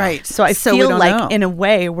this. Yeah. Right. So I we feel don't like, know. in a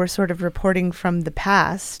way, we're sort of reporting from the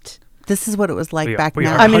past. This is what it was like We are- back we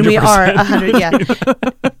now. are. I mean, we are 100%. 100, yeah.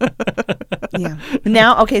 Yeah.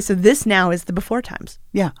 Now, okay, so this now is the before times.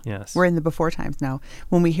 Yeah. Yes. We're in the before times now.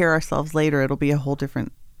 When we hear ourselves later, it'll be a whole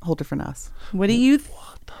different us. What do you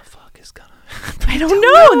What the fuck is gonna I don't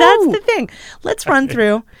know. That's the thing. Let's run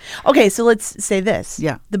through. Okay, so let's say this.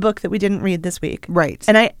 Yeah. The book that we didn't read this week. Right.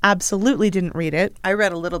 And I absolutely didn't read it. I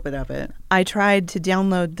read a little bit of it. I tried to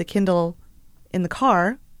download the Kindle in the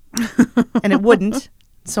car, and it wouldn't.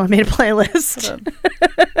 So I made a playlist.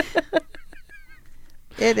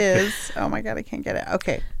 It is. Oh my God, I can't get it.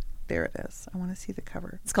 Okay. There it is. I want to see the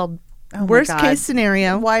cover. It's called Oh my Worst God. Case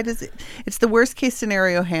Scenario. Why does it? It's the worst case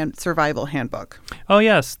scenario survival handbook. Oh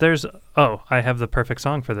yes, I have the perfect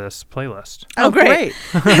song for this playlist. Oh, great.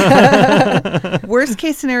 Worst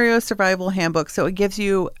case scenario survival handbook. So it gives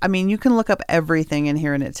you, I mean, you can look up everything in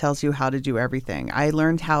here and it tells you how to do everything. I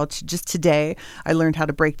learned how to, just today, I learned how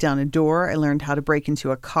to break down a door. I learned how to break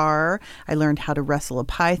into a car. I learned how to wrestle a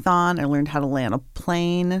python. I learned how to land a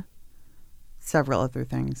plane. Several other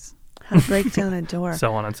things. How to break down a door.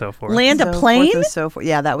 So on and so forth. Land a So plane? forth and so forth.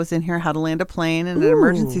 Yeah, that was in here. How to land a plane in an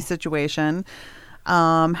emergency situation.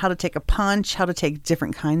 How to take a punch. How to take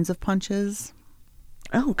different kinds of punches.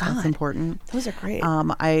 Oh, God. That's important. Those are great.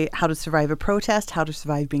 How to survive a protest. How to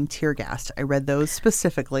survive being tear gassed. I read those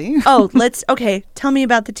specifically. Okay. Tell me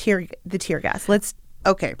about the tear gas.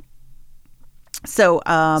 Okay. So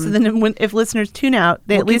then if listeners tune out,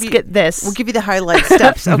 they at least get this. We'll give you the highlight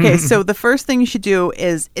steps. Okay, so the first thing you should do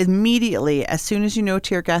is immediately, as soon as you know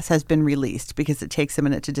tear gas has been released, because it takes a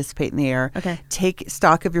minute to dissipate in the air, take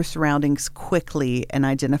stock of your surroundings quickly and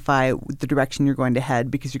identify the direction you're going to head,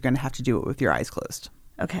 because you're going to have to do it with your eyes closed.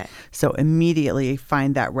 Okay. So immediately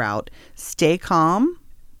find that route. Stay calm.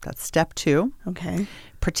 That's step 2. Okay.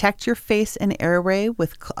 Protect your face and airway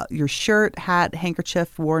with your shirt, hat,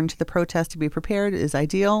 handkerchief worn to the protest to be prepared is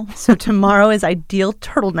ideal. So tomorrow is ideal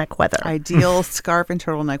turtleneck weather. Ideal scarf and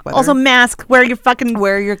turtleneck weather. Also mask. Wear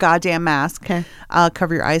your goddamn mask. Okay.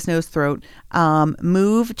 Cover your eyes, nose, throat.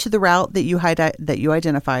 Move to the route that you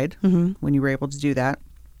identified when you were able to do that.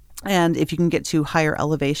 And if you can get to higher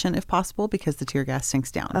elevation, if possible, because the tear gas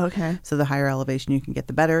sinks down. Okay. So the higher elevation you can get,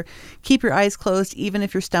 the better. Keep your eyes closed, even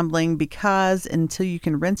if you're stumbling, because until you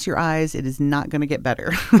can rinse your eyes, it is not going to get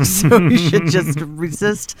better. So you should just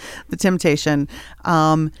resist the temptation.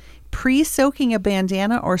 Pre-soaking a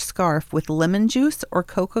bandana or scarf with lemon juice or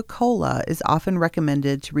Coca-Cola is often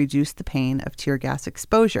recommended to reduce the pain of tear gas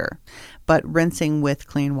exposure, but rinsing with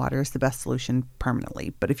clean water is the best solution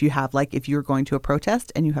permanently. But if you're going to a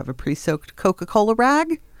protest and you have a pre-soaked Coca-Cola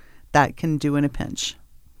rag, that can do in a pinch.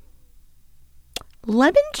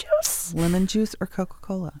 Lemon juice? Lemon juice or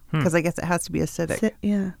Coca-Cola, because I guess it has to be acidic.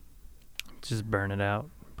 Yeah. Just burn it out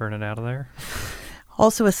of there.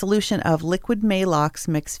 Also, a solution of liquid Maalox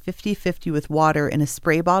mixed 50-50 with water in a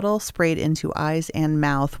spray bottle sprayed into eyes and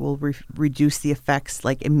mouth will reduce the effects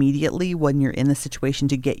immediately when you're in the situation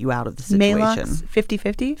to get you out of the situation. Maalox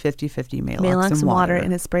 50-50? 50-50 Maalox Maalox and water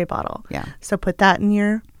in a spray bottle. Yeah. So put that in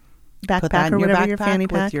your backpack or whatever, your fanny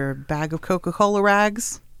pack. With your bag of Coca-Cola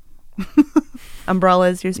rags.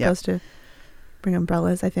 Umbrellas. You're supposed to bring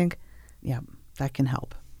umbrellas, I think. Yeah, that can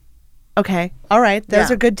help. Okay. All right. Those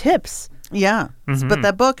are good tips. Yeah. But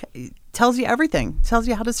that book tells you everything. Tells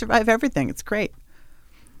you how to survive everything. It's great.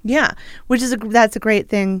 Yeah. That's a great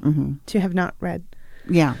thing to have not read.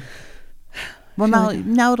 Yeah. Well,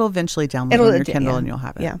 now it'll eventually download on your Kindle and you'll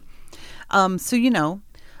have it. Yeah. So,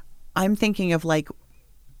 I'm thinking of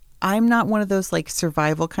I'm not one of those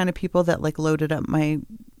survival kind of people that loaded up my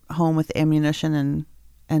home with ammunition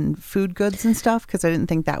and food goods and stuff, because I didn't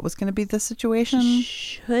think that was going to be the situation.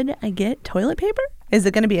 Should I get toilet paper? Is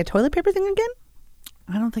it going to be a toilet paper thing again?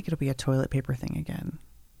 I don't think it'll be a toilet paper thing again.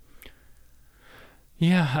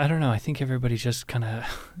 Yeah, I don't know. I think everybody's just kind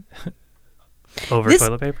of over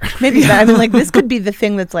toilet paper. Maybe, but I mean, this could be the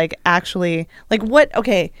thing that's actually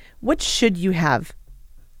what should you have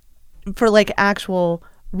for actual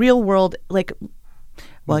real world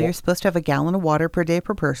Well, you're supposed to have a gallon of water per day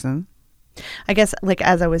per person. I guess,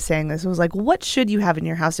 as I was saying this, it was what should you have in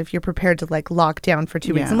your house if you're prepared to lock down for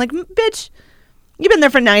 2 weeks? I'm bitch, you've been there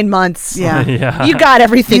for 9 months. Yeah. You got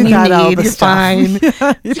everything you need. You're fine.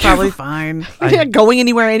 You're probably fine. You're not going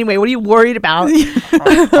anywhere anyway. What are you worried about?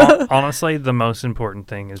 Honestly, the most important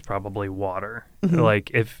thing is probably water.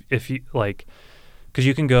 If you because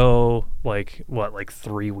you can go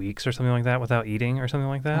 3 weeks or something like that without eating or something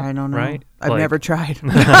like that. I don't know. Right? I've never tried.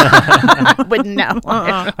 Wouldn't know.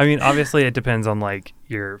 I mean, obviously it depends on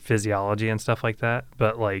your physiology and stuff like that.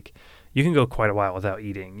 But you can go quite a while without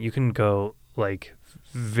eating. You can go a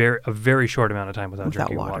very short amount of time without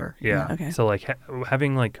drinking water. Yeah. Okay. So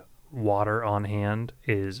having water on hand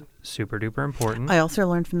is super duper important. I also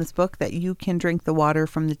learned from this book that you can drink the water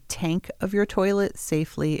from the tank of your toilet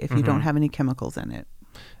safely if you don't have any chemicals in it.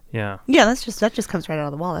 Yeah. Yeah, that just comes right out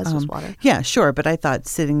of the wall. That's just water. Yeah, sure. But I thought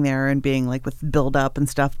sitting there and being with build up and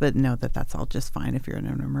stuff, but no, that's all just fine if you're in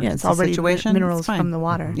an emergency it's already situation. Minerals from the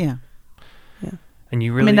water. Yeah. Yeah. And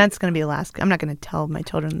you really, I mean, that's going to be I'm not going to tell my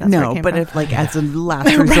children that's where it came but from. if as a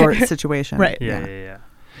last resort situation. Right. Yeah.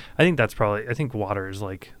 I think water is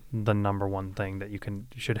the number one thing that you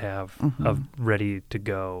should have of ready to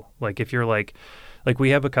go. If you're we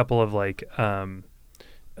have a couple of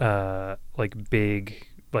big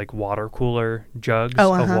water cooler jugs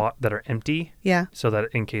that are empty. Yeah. So that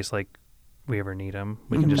in case we ever need them,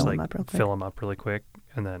 we can just fill them up really quick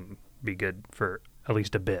and then be good for at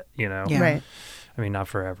least a bit, Yeah. Right. I mean, not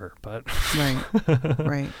forever, but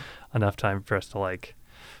Right. enough time for us to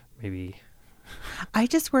maybe. I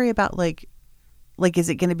just worry about Like, is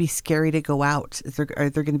it going to be scary to go out? Are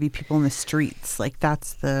there going to be people in the streets? Like,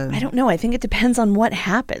 that's the... I don't know. I think it depends on what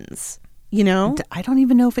happens, you know? I don't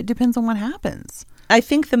even know if it depends on what happens. I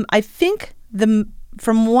think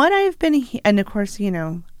from what I've been, and of course, you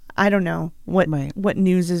know, I don't know what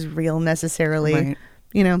news is real necessarily,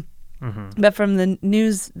 you know, but from the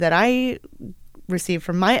news that I received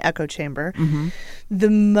from my echo chamber, the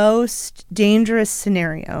most dangerous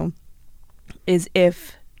scenario is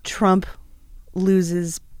if Trump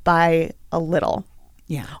loses by a little.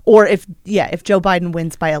 Yeah. Or if Joe Biden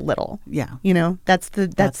wins by a little. Yeah. You know, that's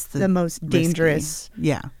the most dangerous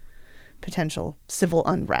risky. potential civil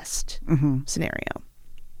unrest scenario.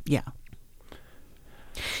 Yeah.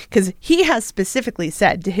 Because he has specifically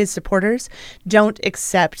said to his supporters, don't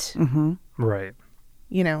accept, right.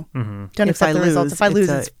 You know, don't accept the results. If I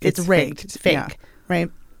lose, it's rigged. It's fake. Right.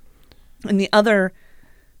 And the other...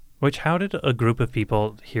 Which, how did a group of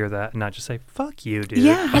people hear that and not just say, fuck you, dude?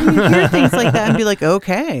 Yeah, how do you hear things like that and be like,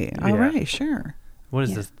 okay, all right, sure. What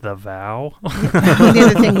is this, the vow? Well, the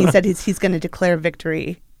other thing he said is he's going to declare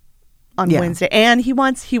victory on Wednesday. And he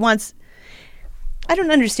wants, I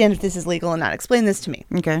don't understand if this is legal or not. Explain this to me.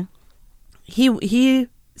 Okay. He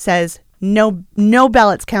says no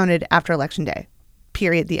ballots counted after Election Day.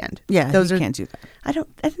 Period. The end. Yeah, can't do that. I don't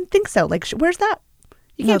think so. Like, where's that?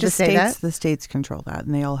 You can't just say that. The states control that,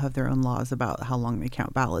 and they all have their own laws about how long they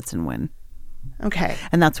count ballots and when. Okay.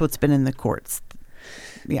 And that's what's been in the courts.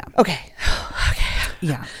 Yeah. Okay.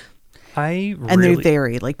 Yeah. And they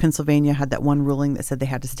vary. Like Pennsylvania had that one ruling that said they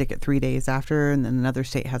had to stick it 3 days after, and then another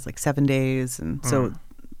state has like 7 days, and so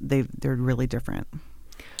they're really different.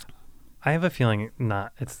 I have a feeling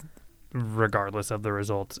it's regardless of the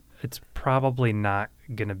results, it's probably not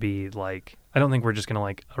going to be like, I don't think we're just going to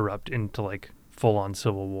like erupt into like full-on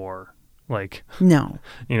civil war. Like, no.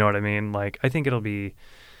 You know what I mean? Like, I think it'll be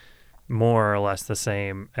more or less the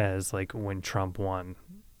same as like when Trump won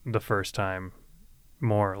the first time,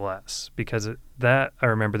 more or less, because I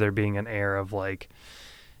remember there being an air of like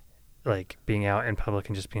being out in public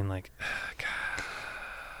and just being like, God.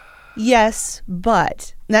 Yes,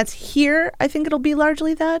 but that's here. I think it'll be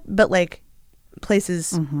largely that, but like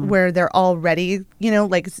places where they're already, you know,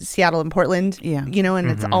 like Seattle and Portland, you know, and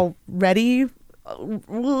it's already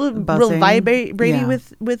real vibrating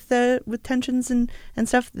with tensions and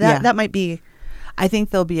stuff. That might be. I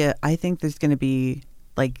think there's going to be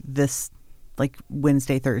like this, like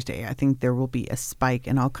Wednesday, Thursday. I think there will be a spike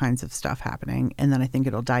in all kinds of stuff happening, and then I think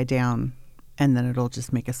it'll die down, and then it'll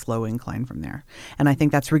just make a slow incline from there. And I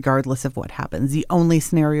think that's regardless of what happens. The only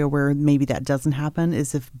scenario where maybe that doesn't happen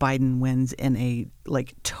is if Biden wins in a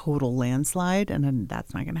like total landslide, and then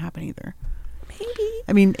that's not going to happen either. Maybe.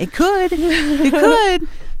 I mean, it could,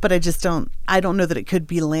 but I don't know that it could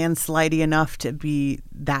be landslidey enough to be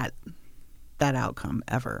that outcome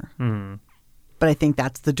ever. But I think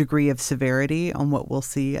that's the degree of severity on what we'll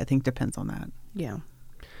see. I think depends on that. Yeah.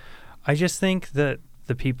 I just think that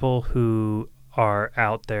the people who are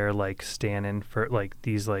out there like standing for like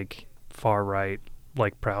these like far right,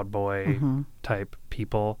 like Proud Boy type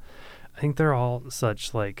people, I think they're all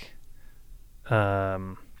such like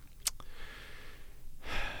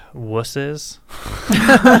wusses.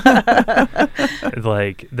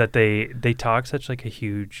 Like that they talk such like a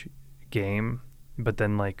huge game, but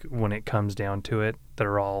then like when it comes down to it,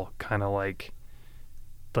 they're all kind of like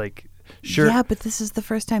sure. Yeah, but this is the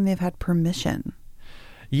first time they've had permission.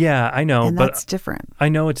 Yeah, I know, and but that's different. I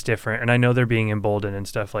know it's different, and I know they're being emboldened and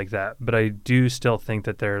stuff like that, but I do still think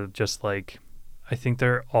that they're just like, I think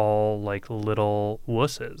they're all like little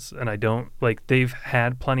wusses, and I don't like, they've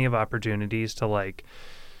had plenty of opportunities to like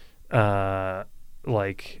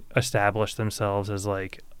establish themselves as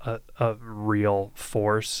like a real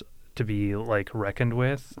force to be like reckoned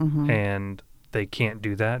with, and they can't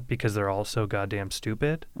do that because they're all so goddamn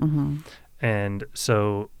stupid and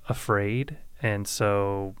so afraid. And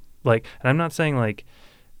so, like, and I'm not saying, like,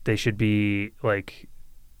 they should be, like,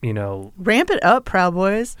 you know... Ramp it up, Proud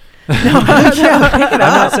Boys. I'm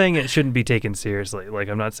not saying it shouldn't be taken seriously. Like,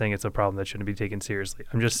 I'm not saying it's a problem that shouldn't be taken seriously.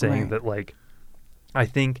 I'm just saying that, like, I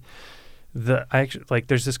think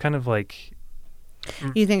there's this kind of, like...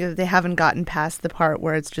 You think that they haven't gotten past the part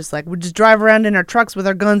where it's just like, we just drive around in our trucks with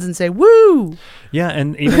our guns and say, woo! Yeah,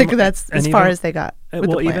 and even... like, that's as far as they got.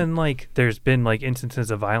 Well, even, like, there's been, like,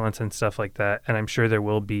 instances of violence and stuff like that, and I'm sure there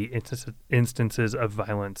will be instances of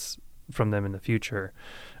violence from them in the future,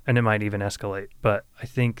 and it might even escalate. But I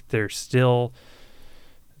think they're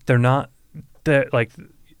not... Like,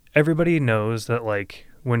 everybody knows that, like,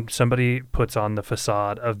 when somebody puts on the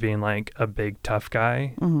facade of being, like, a big, tough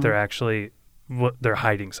guy, they're actually... they're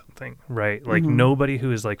hiding something, right? Like nobody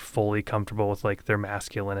who is like fully comfortable with like their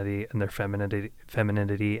masculinity and their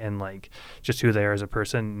femininity and like just who they are as a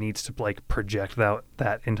person needs to like project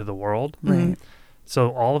that into the world. Right.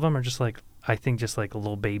 So all of them are just like, I think just like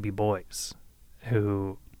little baby boys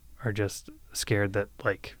who are just scared that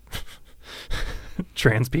like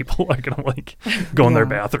trans people are gonna like go in their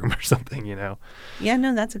bathroom or something, you know? Yeah,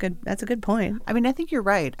 no, that's a good point. I mean, I think you're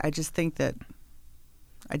right. I just think that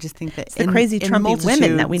It's the crazy Trumpy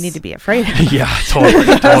women that we need to be afraid of. Yeah, totally.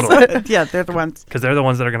 Yeah, they're the ones. Because they're the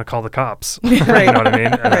ones that are going to call the cops. Right. You know what I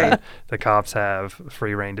mean? And Right. the cops have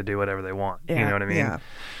free reign to do whatever they want. You know what I mean? Yeah.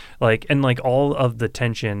 Like, and like all of the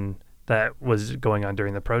tension that was going on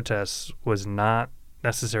during the protests was not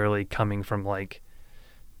necessarily coming from like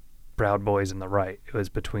Proud Boys and the right. It was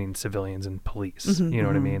between civilians and police. You know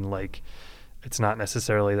what I mean? Like, it's not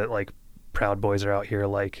necessarily that like Proud Boys are out here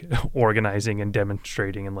like organizing and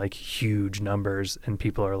demonstrating in like huge numbers, and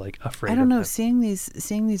people are like afraid. I don't of know. them. Seeing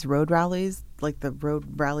these road rallies, like the road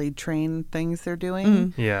rally train things they're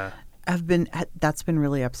doing, Yeah. that's been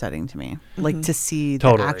really upsetting to me. Like to see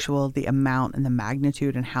Totally. the amount and the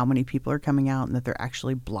magnitude and how many people are coming out and that they're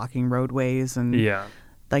actually blocking roadways and Yeah.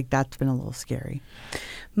 like that's been a little scary.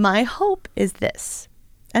 My hope is this,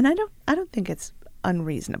 and I don't think it's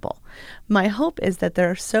unreasonable. My hope is that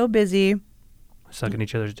they're so busy Sucking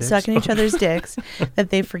each other's dicks. dicks that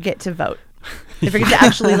they forget to vote. They forget to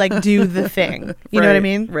actually like do the thing. You know what I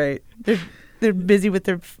mean? Right. They're busy with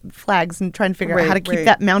their flags and trying to figure out how to keep Right.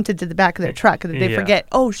 that mounted to the back of their truck, and they Yeah. forget.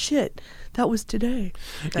 Oh shit, that was today.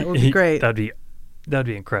 That would be great. That'd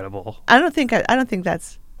be incredible. I don't think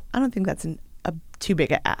that's a too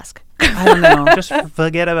big a ask. I don't know. Just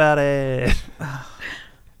forget about it.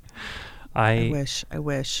 I wish.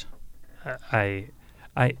 I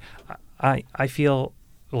feel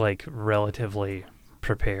like relatively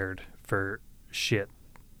prepared for shit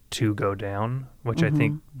to go down, which I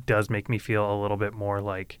think does make me feel a little bit more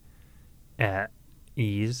like at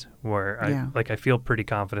ease, where I feel pretty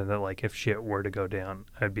confident that like if shit were to go down,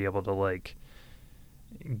 I'd be able to like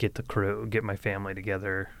get the crew, get my family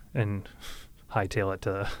together and hightail it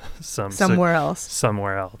to somewhere else.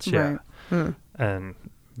 Yeah. Right. And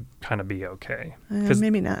kind of be okay.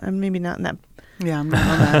 Maybe not. I'm maybe not in that. Yeah, I'm not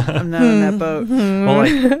on that. I'm not on that boat. Well,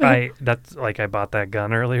 like I bought that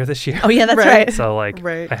gun earlier this year. Oh yeah, that's Right. right. So like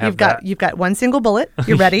Right. I have You've got one single bullet.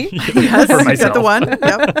 You're ready. Yes, for you myself. got the one.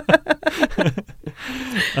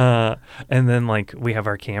 Yep. And then like we have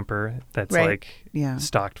our camper that's Right. like Yeah.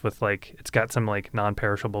 stocked with like it's got some like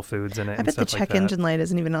non-perishable foods in it. I and bet the stuff check like that. engine light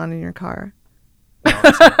isn't even on in your car.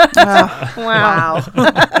 Oh, Wow.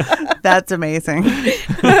 that's amazing.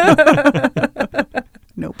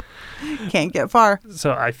 Nope. Can't get far.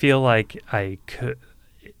 So I feel like I could,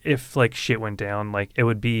 if like shit went down, like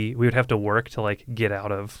we would have to work to like get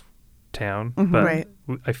out of town. But Right.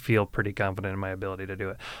 I feel pretty confident in my ability to do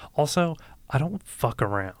it. Also, I don't fuck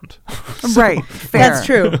around. Right. Fair. That's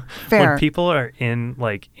true. Fair. When people are in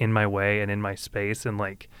my way and in my space and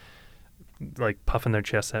like puffing their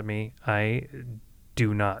chests at me, I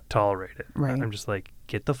do not tolerate it. Right. I'm just like,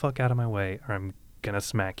 get the fuck out of my way or I'm gonna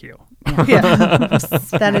smack you. Yeah,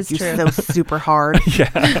 that is You true. so super hard.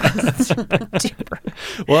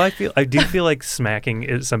 Well, I do feel like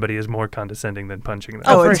smacking somebody is more condescending than punching them.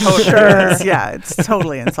 Oh, for it totally sure. is. Yeah, it's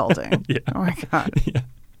totally insulting. Yeah. Oh my god.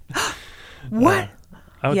 What?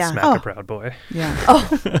 I would Yeah. smack Oh. a Proud Boy. Yeah. Oh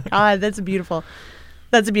God, that's a beautiful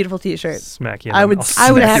T-shirt. Smack you. I would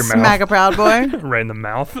I would your smack a Proud Boy. mouth right in the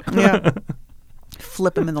mouth. Yeah.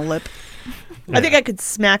 Flip him in the lip. I think I could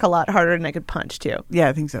smack a lot harder than I could punch too. Yeah,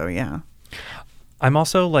 I think so. Yeah. I'm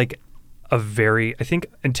also like I think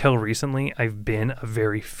until recently, I've been a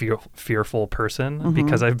very fearful person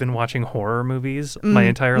because I've been watching horror movies my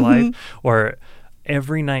entire life. Or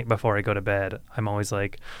every night before I go to bed, I'm always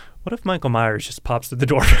like, what if Michael Myers just pops through the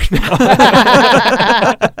door right now?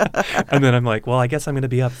 And then I'm like, well, I guess I'm going to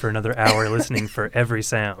be up for another hour listening for every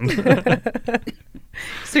sound.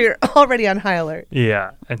 So you're already on high alert.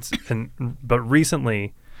 Yeah. But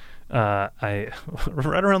recently, right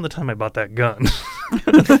around the time I bought that gun.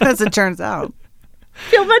 As it turns out.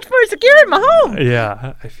 Feel much more secure in my home.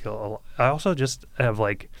 Yeah, I also just have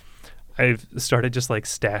I've started just like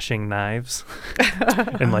stashing knives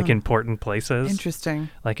in like important places. Interesting.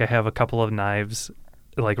 Like I have a couple of knives,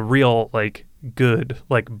 like real, like good,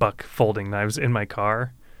 like buck folding knives in my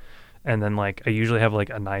car. And then like I usually have like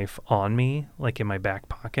a knife on me, like in my back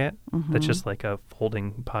pocket. That's just like a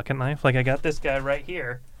folding pocket knife. Like I got this guy right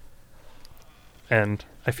here. And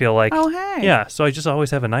I feel like, Oh, hey. yeah, so I just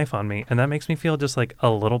always have a knife on me. And that makes me feel just like a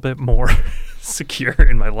little bit more secure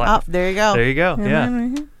in my life. Oh, there you go. There you go. Yeah.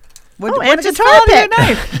 And a just guitar fell out of your pick.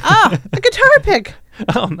 knife? Ah, A guitar pick.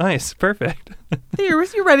 Oh, nice. Perfect.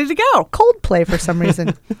 you're ready to go. Coldplay for some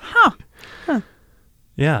reason.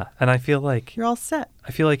 Yeah. And I feel like You're all set.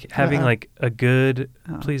 having Uh-oh. like a good.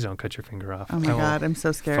 Please don't cut your finger off. Oh my I will God, I'm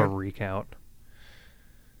so scared. freak out.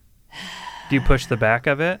 Do you push the back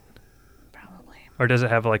of it? Probably. Or does it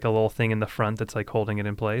have like a little thing in the front that's like holding it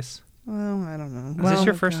in place? Well, I don't know. Is this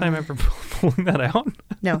your first time ever pulling that out?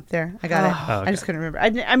 No, there. I got it. Oh, okay. I just couldn't remember.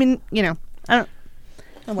 I mean, I don't.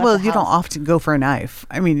 I left Well, the you don't house. often go for a knife.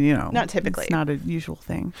 I mean, Not typically. It's not a usual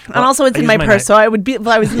thing. And also, it's I in use my my purse, knife. so I would be.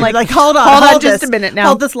 I was like, Hold on, hold on, hold just this. a minute now.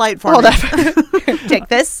 Hold this light for Hold me. up. Take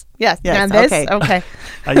this. Yes. Yes, Now this. okay. Okay.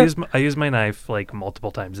 I use my knife like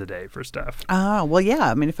multiple times a day for stuff. Oh, well,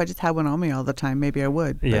 yeah. I mean, if I just had one on me all the time, maybe I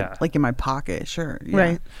would. But, Yeah. like in my pocket, sure. Yeah.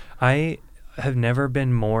 Right. I have never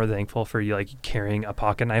been more thankful for you like carrying a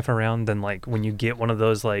pocket knife around than like when you get one of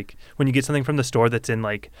those like when you get something from the store that's in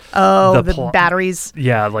like Oh, the pl- batteries.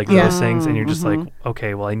 yeah like Yeah. those things and you're just like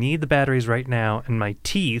okay well I need the batteries right now and my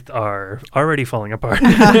teeth are already falling apart.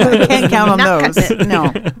 Can't count on Not those. cutting it.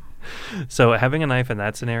 No. So having a knife in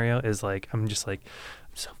that scenario is like I'm just like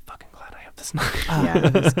I'm so fucking glad I have this knife. Oh, Yeah.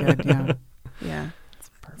 that's good. Yeah. Yeah.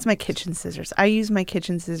 It's my kitchen scissors. I use my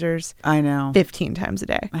kitchen scissors I know. 15 times a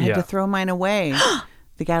day. I had Yeah. to throw mine away.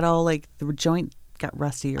 They got all like the joint got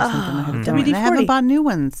rusty or something. I had to throw it. WD-40. And I haven't bought new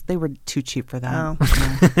ones. They were too cheap for that. Oh.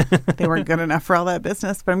 Yeah. They weren't good enough for all that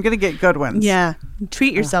business, but I'm gonna get good ones. Yeah.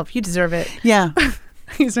 Treat yourself. You deserve it. Yeah.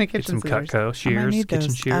 I use my Get kitchen some scissors. Cutco I might shears, need kitchen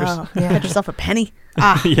those. shears. Oh, Yeah. Cut yourself a penny.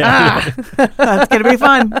 Yeah, That's gonna be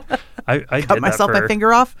fun. I Cut did myself that for my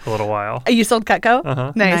finger off. a little while. You sold Cutco?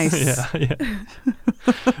 Uh-huh. Nice. Nice. Yeah.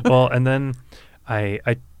 Well, and then I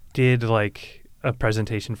did like a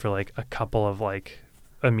presentation for like a couple of like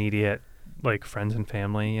immediate like friends and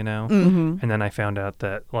family, you know. Mm-hmm. And then I found out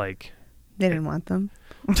that like They didn't want them.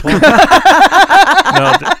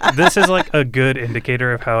 no, this is like a good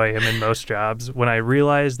indicator of how I am in most jobs. When I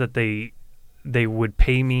realized that they would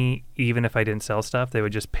pay me even if I didn't sell stuff, they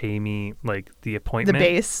would just pay me like the appointment,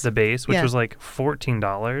 base. which Yeah. was like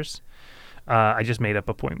 $14. I just made up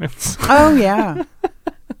appointments. Oh yeah.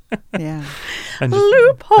 Yeah. And just,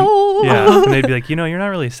 Loophole. yeah, and they'd be like, you're not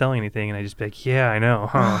really selling anything, and I'd just be like, yeah, I know,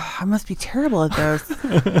 huh? I must be terrible at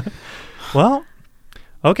those. Well,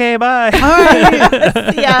 okay, bye.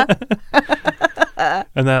 Yeah.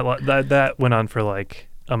 And that went on for like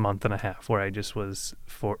a month and a half, where I just was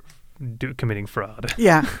committing fraud.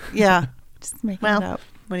 Yeah. Yeah. Just making it Well, up.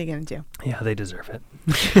 what are you going to do? Yeah, they deserve it.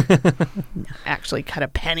 Actually cut a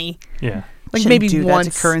penny. Yeah. Like Shouldn't maybe do once.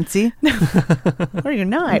 that to currency. What are your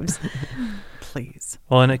knives? Please.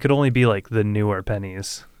 Well, and it could only be like the newer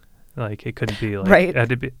pennies. Like it couldn't be like Right. It had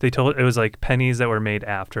to be, it was like pennies that were made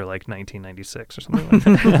after like 1996 or something like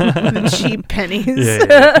that. The cheap pennies.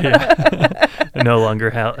 Yeah. No longer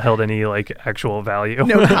held any like actual value.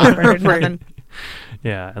 No copper, nothing.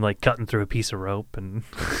 Yeah, and like cutting through a piece of rope, and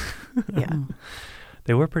Yeah.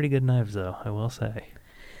 they were pretty good knives, though, I will say.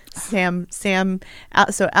 Sam,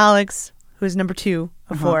 so Alex, who was number 2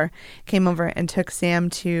 of 4, came over and took Sam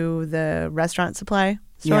to the restaurant supply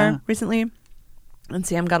store Yeah. recently. And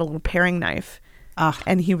Sam got a little paring knife. Ah.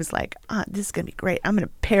 And he was like, this is going to be great. I'm going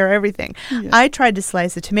to pare everything. I tried to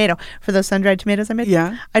slice a tomato for those sun-dried tomatoes I made.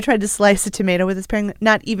 Yeah. I tried to slice a tomato with this paring,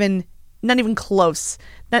 not even close.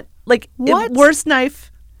 Not like What? worst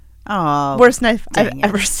knife Oh. I've dang it.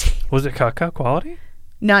 ever seen. Was it Cutco quality?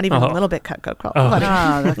 Not even Oh. a little bit Cutco quality.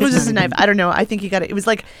 Oh, that's It was just a not knife. I don't know. I think he got it. It was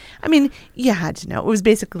like, I mean, you had to know. It was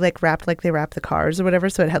basically like wrapped like they wrap the cars or whatever.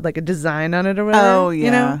 So it had like a design on it or whatever. Oh,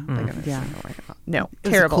 You know? yeah. Like, no, It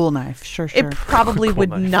was terrible. a cool knife. Sure. It probably Cool would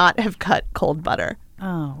knife. not have cut cold butter.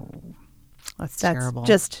 Oh. That's That's terrible.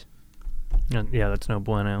 just, Yeah, that's no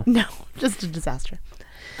bueno. no, just a disaster.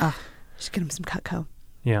 Ah. Just get him some Cutco.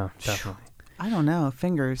 Yeah, definitely. I don't know.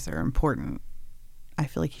 Fingers are important. I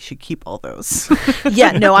feel like you should keep all those.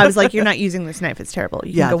 Yeah, no, I was like, you're not using this knife. It's terrible.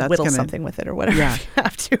 You Yeah, can go that's whittle gonna- something with it or whatever Yeah. if you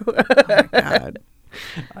have to. God.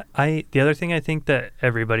 The other thing I think that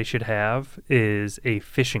everybody should have is a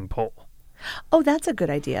fishing pole. Oh, that's a good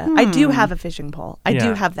idea. I do have a fishing pole. I do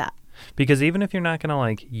Yeah. have that. Because even if you're not going to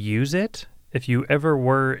like use it, if you ever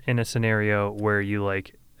were in a scenario where you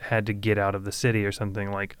like had to get out of the city or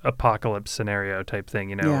something, like apocalypse scenario type thing,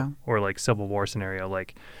 Yeah. or like Civil War scenario,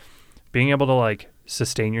 like being able to like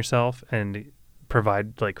sustain yourself and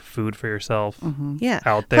provide like food for yourself Yeah.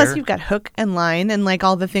 out there. Plus, you've got hook and line and like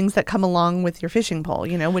all the things that come along with your fishing pole,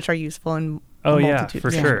 which are useful in Oh yeah, multitude for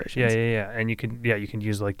of sure. situations. Yeah. And you can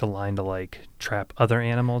use like the line to like trap other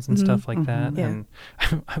animals and stuff like that. Yeah. And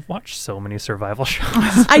I've watched so many survival shows.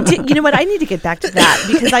 I did. You know what? I need to get back to that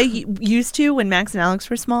because I used to when Max and Alex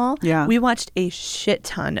were small. Yeah. We watched a shit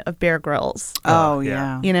ton of Bear Grylls. Oh, yeah.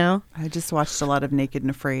 yeah. You know. I just watched a lot of Naked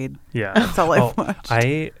and Afraid. Yeah, That's all I've watched.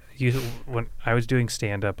 When I was doing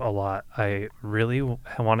stand up a lot, I really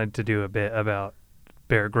wanted to do a bit about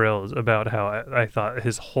Bear Grylls, about how I thought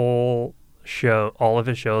his whole show, all of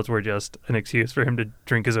his shows were just an excuse for him to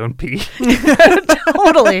drink his own pee.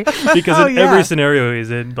 Totally. Because Oh, in yeah. every scenario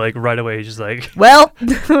he's in, like right away he's just like, Well,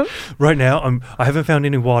 right now I haven't found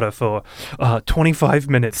any water for 25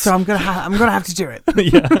 minutes. So I'm gonna have to do it.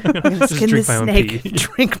 Yeah, I'm gonna Just skin drink this my own snake, pee.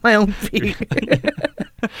 drink my own pee.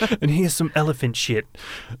 And here's some elephant shit.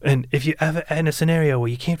 And if you ever in a scenario where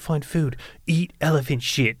you can't find food, eat elephant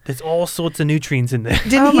shit. There's all sorts of nutrients in there.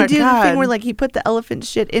 Didn't Oh he my do the thing God. where like he put the elephant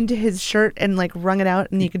shit into his shirt and like wrung it out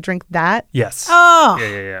and you could drink that? Yes. Oh,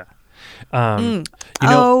 Yeah. You know,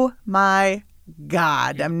 oh my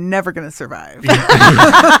God! I'm never gonna survive.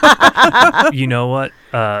 you know what?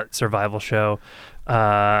 Survival show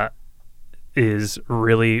is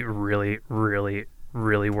really, really, really,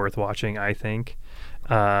 really worth watching, I think.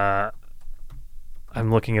 I'm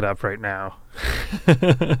looking it up right now.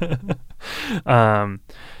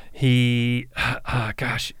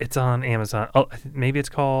 Gosh, it's on Amazon. Oh, maybe it's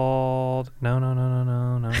called. No.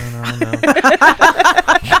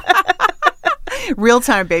 Real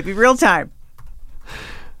time, baby, real time.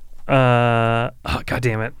 God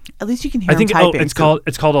damn it! At least you can hear I think him typing. it's called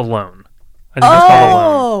Alone. I think it's called Alone.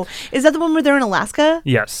 Oh, is that the one where they're in Alaska?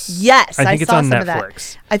 Yes. Yes, I think it's saw on some of that.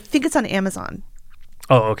 Netflix. I think it's on Amazon.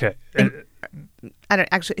 Oh, okay.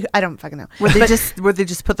 I don't fucking know. Where they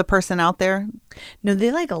just put the person out there. No,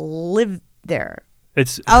 they like live there.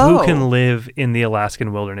 It's Oh. who can live in the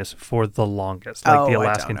Alaskan wilderness for the longest, like the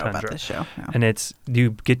Alaskan I don't know tundra. about this show. No. And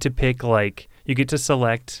you get to pick you get to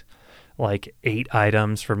select like 8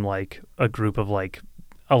 items from like a group of like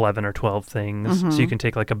 11 or 12 things. So you can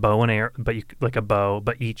take like a bow and arrow,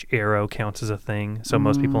 but each arrow counts as a thing. So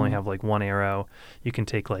most people only have like one arrow. You can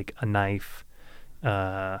take like a knife,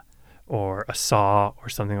 or a saw or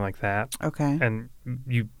something like that. Okay. And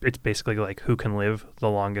it's basically like who can live the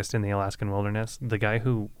longest in the Alaskan wilderness. The guy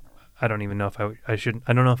who, I don't even know if I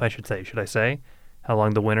don't know if I should say. Should I say how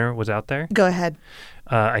long the winner was out there? Go ahead.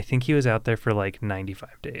 I think he was out there for like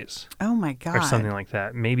 95 days Oh my God. or something like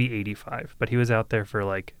that. Maybe 85, but he was out there for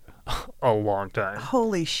like a long time.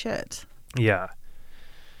 Holy shit. Yeah.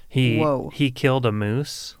 Whoa. He killed a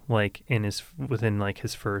moose like within like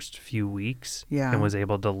his first few weeks, Yeah. and was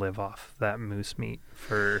able to live off that moose meat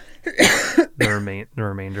for the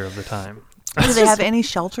remainder of the time. Do they have any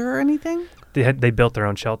shelter or anything? They built their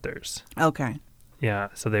own shelters. Okay. Yeah,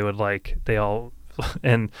 so they all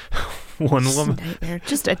and one woman, Nightmare.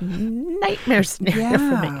 Just a nightmare scenario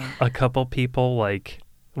for me. Yeah. a couple people, like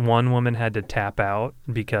one woman had to tap out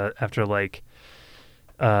because after like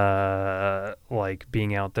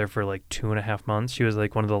being out there for like 2.5 months, she was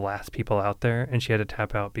like one of the last people out there, and she had to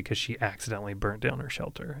tap out because she accidentally burnt down her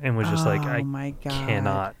shelter and was just like, Oh I my God.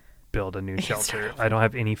 cannot build a new shelter. I don't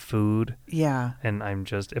have any food, Yeah. and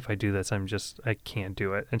if I do this, I can't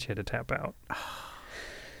do it. And she had to tap out.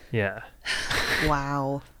 Yeah.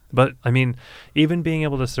 Wow. But I mean, even being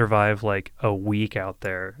able to survive like a week out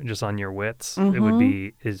there just on your wits, it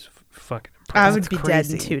would is fucking I impressive. would be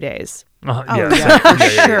crazy. dead in 2 days. Oh, yeah, yeah, for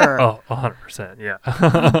yeah. sure. Oh, 100%. Yeah.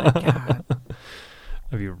 God.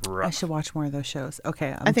 That'd be I rough. should watch more of those shows.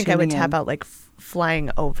 Okay. I think I would tuning tap in. out like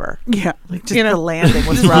flying over. Yeah. Like just You know, the landing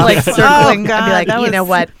was Just rough. like circling. Oh, I'd God, be like, that you know was-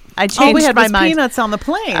 what? I All changed we had my was mind. peanuts on the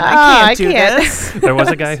plane. Ah, I can't do this. There was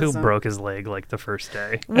a guy who Racism. broke his leg like the first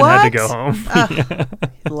day and What? had to go home.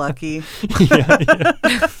 Lucky. I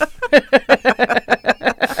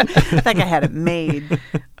think I had it made.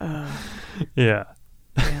 Yeah.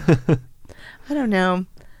 I don't know.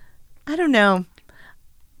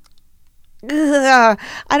 Ugh.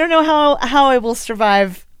 I don't know how I will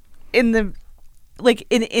survive in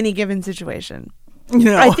any given situation.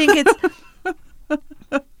 No. I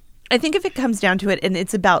think if it comes down to it and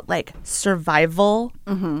it's about like survival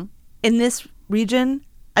in this region,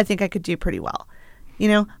 I think I could do pretty well. You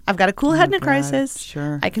know, I've got a cool head in a God, crisis.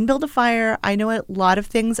 sure. I can build a fire. I know a lot of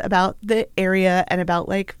things about the area and about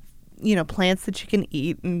like, you know, plants that you can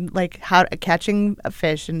eat and like how catching a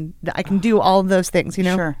fish, and I can do all of those things, you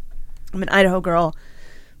know. Sure. I'm an Idaho girl.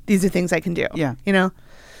 These are things I can do. Yeah. You know?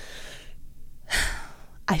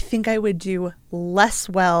 I think I would do less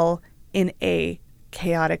well in a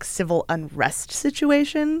chaotic civil unrest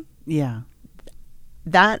situation. Yeah.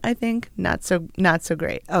 That I think not so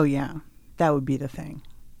great. Oh, yeah. That would be the thing.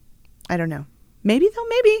 I don't know. Maybe though.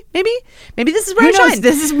 Maybe this is where Who I knows? shine.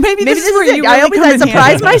 This is maybe this is this where is it. you I really always come I in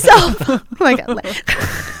surprise handy. myself.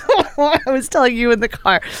 I was telling you in the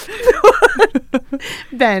car.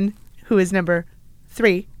 Ben, who is number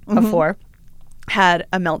 3 of 4, had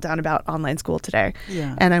a meltdown about online school today.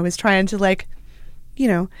 Yeah. And I was trying to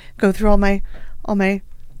go through all my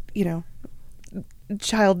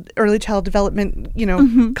early child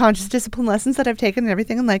development, conscious discipline lessons that I've taken and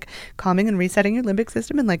everything, and like calming and resetting your limbic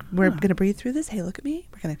system, and like we're gonna breathe through this. Hey, look at me.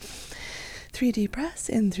 We're gonna 3 deep breaths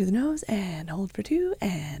in through the nose and hold for 2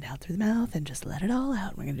 and out through the mouth and just let it all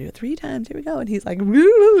out. We're gonna do it 3 times. Here we go. And he's like,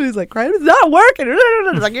 he's like crying. It's not working.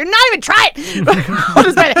 It's like, you're not even trying. I'll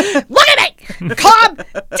just write it. Look at me. Calm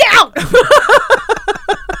down.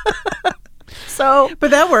 So,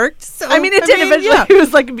 But that worked. So, I mean, it did eventually. yeah. He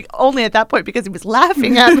was like only at that point because he was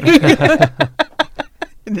laughing at me.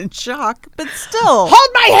 And in shock, but still. Hold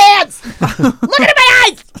my hands. Look into my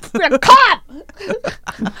eyes. We're calm.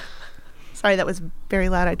 Sorry, that was very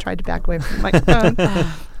loud. I tried to back away from the microphone.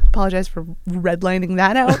 Apologize for redlining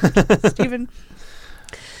that out, Stephen.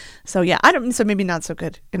 So yeah, So maybe not so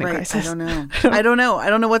good in a crisis. I don't know. I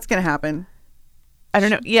don't know what's going to happen. I don't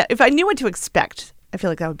know. Yeah, if I knew what to expect, I feel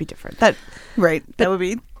like that would be different. That would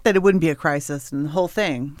be that it wouldn't be a crisis and the whole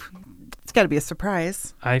thing. It's got to be a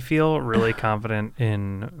surprise. I feel really confident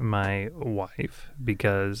in my wife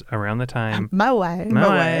because around the time my wife,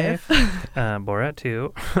 Borat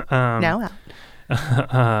 2, now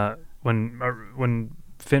out. when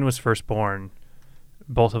Finn was first born,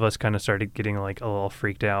 both of us kind of started getting like a little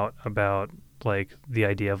freaked out about like the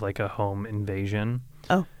idea of like a home invasion.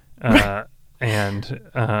 Oh,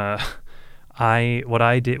 what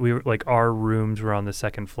I did, we were like, our rooms were on the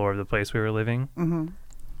second floor of the place we were living. Mm-hmm.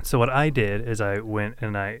 So what I did is I went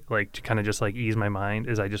and I like to kind of just like ease my mind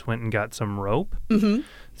is I just went and got some rope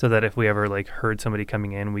so that if we ever like heard somebody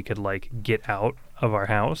coming in, we could like get out of our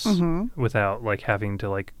house without like having to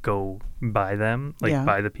like go by them, like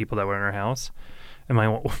by the people that were in our house. And my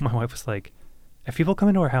wife was like, if people come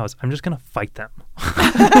into our house, I'm just going to fight them.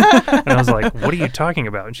 And I was like, what are you talking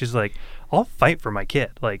about? And she's like, I'll fight for my kid.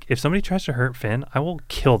 Like, if somebody tries to hurt Finn, I will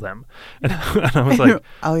kill them. And I was like,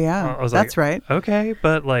 oh, yeah, I was that's like, right. Okay,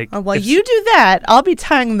 but like. While you do that, I'll be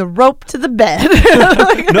tying the rope to the bed.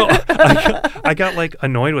 No, I got like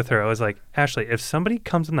annoyed with her. I was like, Ashley, if somebody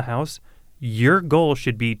comes in the house, your goal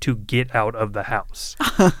should be to get out of the house,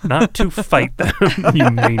 not to fight them, you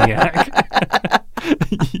maniac.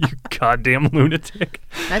 You goddamn lunatic.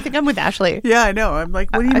 I think I'm with Ashley. Yeah, I know. I'm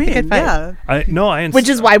like, what do you I mean? think I'd fight. Yeah. Which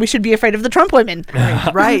is why we should be afraid of the Trump women.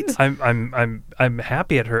 Right. I'm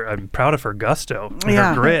happy at her. I'm proud of her gusto and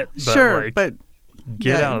her grit. But sure, like, but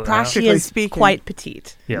get out of the house. She is quite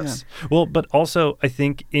petite. Yes. Yeah. Well, but also I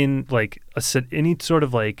think in like any sort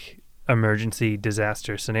of like emergency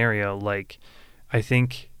disaster scenario, like I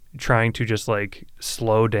think trying to just like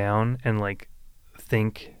slow down and like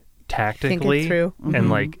think tactically and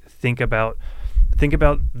like think about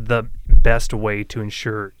the best way to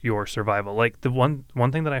ensure your survival. Like the one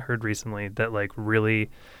thing that I heard recently that like really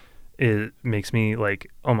makes me like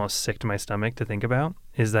almost sick to my stomach to think about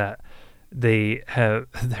is that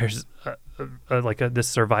there's this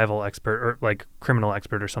survival expert or like criminal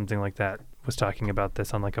expert or something like that was talking about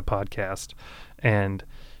this on like a podcast, and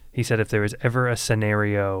he said if there was ever a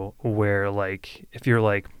scenario where like if you're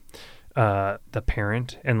like the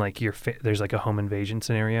parent and like there's like a home invasion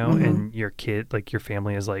scenario and your kid, like your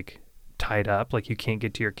family is like tied up, like you can't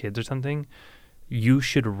get to your kids or something, you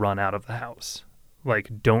should run out of the house.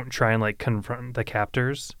 Like don't try and like confront the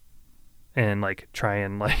captors and like try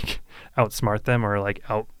and like outsmart them or like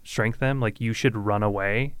outstrength them. Like you should run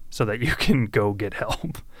away so that you can go get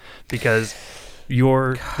help because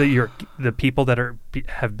the people that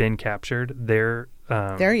have been captured, they're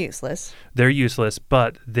useless. They're useless,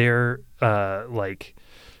 but their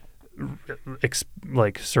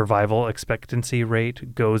survival expectancy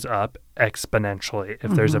rate goes up exponentially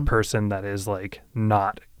if there's a person that is like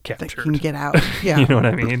not captured. That can get out. Yeah. You know what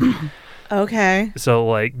I mean? Okay. So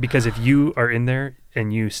like because if you are in there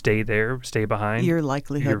and you stay behind, you're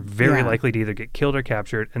very likely to either get killed or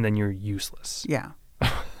captured, and then you're useless. Yeah.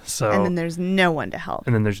 So and then there's no one to help.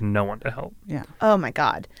 Yeah. Oh my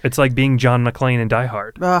God. It's like being John McClane in Die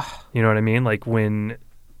Hard. Ugh. You know what I mean? Like when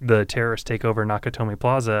the terrorists take over Nakatomi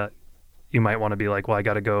Plaza, you might want to be like, well, I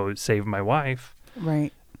got to go save my wife.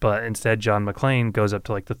 Right. But instead, John McClane goes up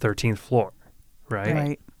to like the 13th floor, right?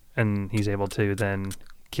 Right. And he's able to then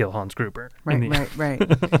kill Hans Gruber. Right.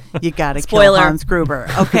 You got to kill Spoiler. Hans Gruber.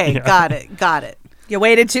 Okay, Yeah. got it. You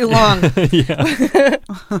waited too long. All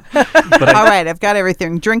right, I've got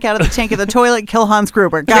everything. Drink out of the tank of the toilet, kill Hans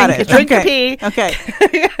Gruber. Got it. Drink your okay. pee. Okay.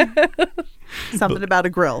 Something about a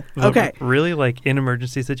grill. But Okay. really, like in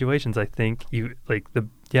emergency situations, I think you like the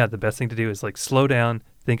best thing to do is like slow down,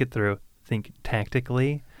 think it through, think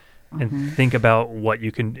tactically, and think about what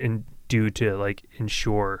you can do to like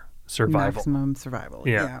ensure survival. Maximum survival.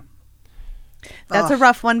 Yeah. That's a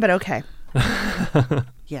rough one, but okay.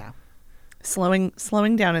 Yeah.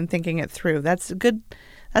 Slowing down and thinking it through. That's a good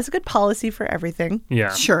policy for everything.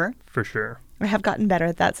 Yeah, Sure. for sure. I have gotten better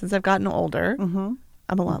at that since I've gotten older. Mm-hmm.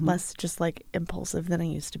 I'm a lot less just like impulsive than I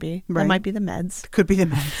used to be. Right. That might be the meds. Could be the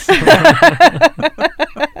meds.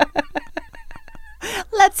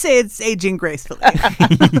 Let's say it's aging gracefully.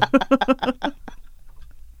 I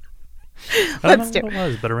don't know what it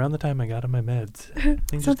was, but around the time I got on my meds,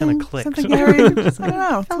 things just kind of clicked. Something, Gary, I don't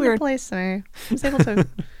know. It's Found weird. a place and I was able to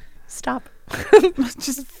stop.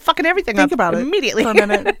 Just Fucking everything think up about it immediately. for a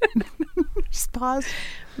minute. Just pause.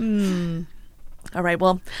 All right.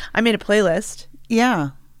 Well, I made a playlist. Yeah.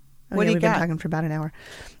 Oh, What do you we've got? been talking for about an hour.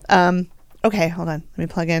 Okay, hold on. Let me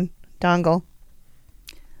plug in. Dongle.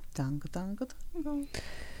 Dongle.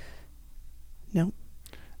 No.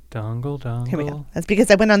 Dongle. Here we go. That's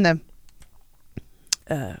because I went on the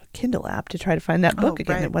Kindle app to try to find that book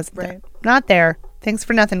again. right, It wasn't there. right. Not there. Thanks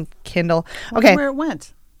for nothing, Kindle. Wonder Okay. where it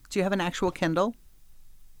went. Do you have an actual Kindle?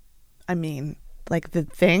 I mean, like the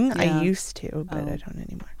thing Yeah. I used to, but Oh. I don't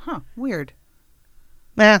anymore. Huh. Weird.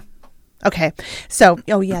 Okay. So,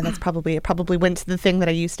 it probably went to the thing that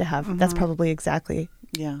I used to have. That's probably exactly.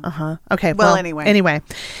 Yeah. Okay. Well, Well, anyway.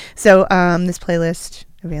 So, this playlist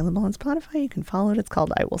available on Spotify. You can follow it. It's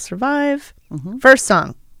called I Will Survive. First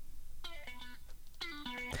song.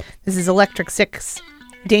 This is Electric Six,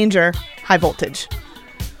 Danger, High Voltage.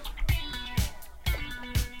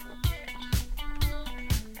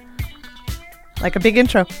 Like a big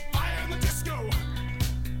intro.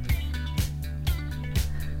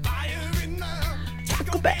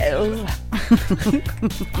 Taco Bell.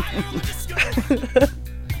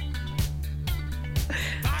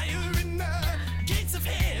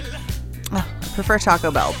 I prefer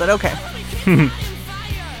Taco Bell, but okay.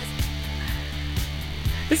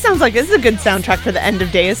 This sounds like this is a good soundtrack for the end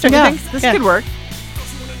of days. Don't you Yeah, think? this could work.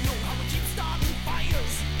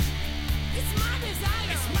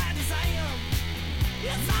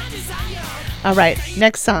 All right,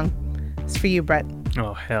 next song. It's for you, Brett.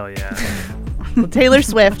 Oh hell yeah! Well, Taylor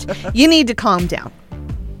Swift, You Need to Calm Down.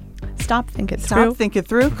 Stop, think it through. Stop, think it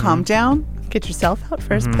through, calm down. Get yourself out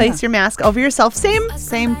 1st Place your mask over yourself. Same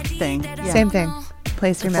thing. Yeah. Same thing.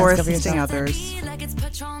 Place your Before mask over assisting yourself.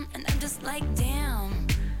 others.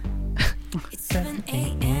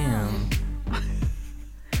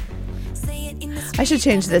 I should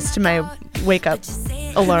change this to my wake up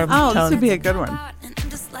alarm Oh, tone. this would be a good one.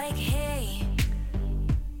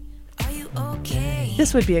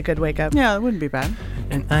 This would be a good wake up. Yeah, it wouldn't be bad.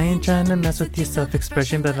 And I ain't trying to mess with your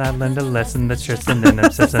self-expression, but I learned a lesson that stressing and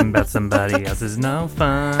obsessing about somebody else is no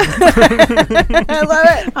fun. I love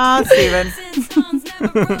it. Oh, Steven.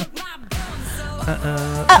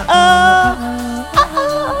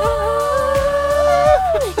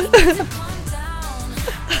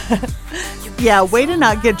 Yeah, way to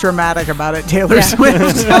not get dramatic about it, Taylor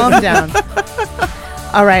Swift. Calm down.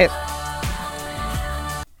 All right.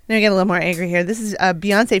 Let me get a little more angry here. This is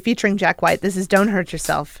Beyonce featuring Jack White. This is Don't Hurt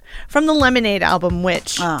Yourself from the Lemonade album,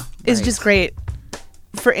 which is right. just great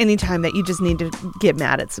for any time that you just need to get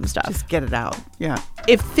mad at some stuff. Just get it out. Yeah.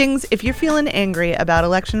 If you're feeling angry about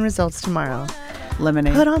election results tomorrow,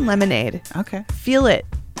 Lemonade. put on Lemonade. Okay. Feel it.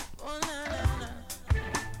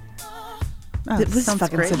 Oh, This is sounds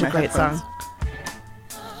fucking great such in a my great headphones. song.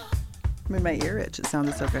 Made my ear itch. It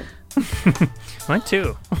sounded so good. Mine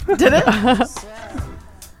too. Did it?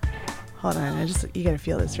 Hold on. You gotta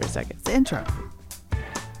feel this for a second. It's the intro.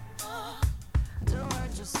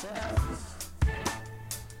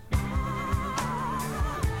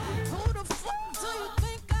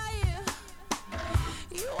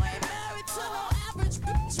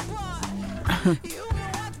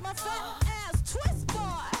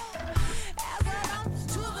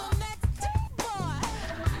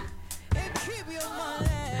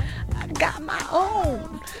 Got my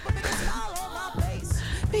own.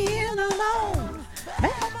 Being alone.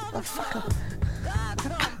 Motherfucker.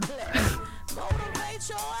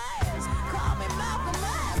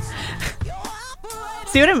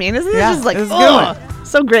 See what I mean? Isn't it Yeah, just like, it was a good oh,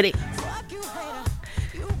 so gritty?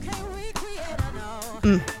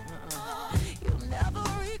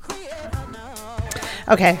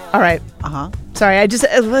 Okay, all right. Uh-huh. Sorry,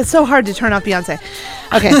 it's so hard to turn off Beyonce.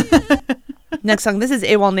 Okay. Next song. This is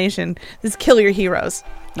AWOL Nation. This is Kill Your Heroes.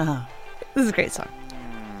 Uh-huh. This is a great song.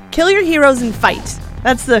 Kill your heroes and fight.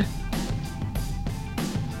 That's the...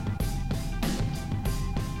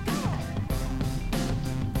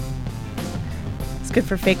 It's good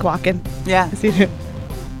for fake walking. Yeah. I see it.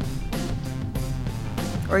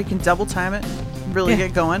 Or you can double time it, really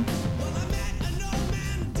get going.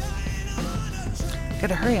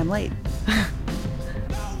 Gotta hurry, I'm late.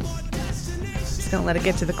 Just gonna let it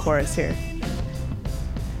get to the chorus here.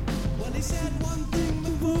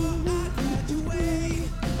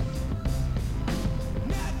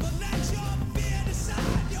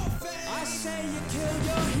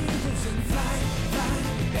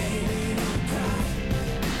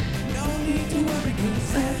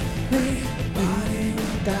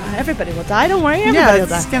 Everybody will die. Don't worry. Everybody will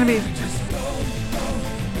die. It's gonna be.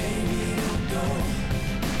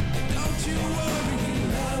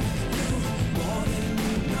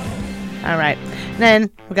 All right.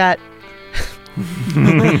 Then we got.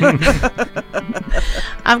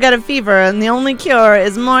 I've got a fever, and the only cure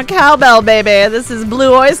is more cowbell, baby. This is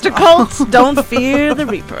Blue Oyster Cult. Don't fear the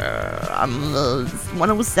Reaper. I'm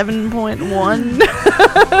 107.1.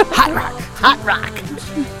 Hot rock. Hot rock.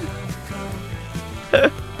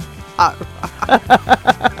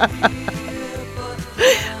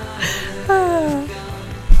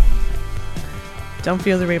 Don't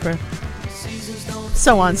fear the Reaper.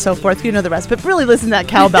 So on and so forth. You know the rest, but really listen to that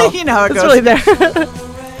cowbell. You know how it it's goes. really there.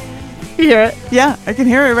 You hear it? Yeah, I can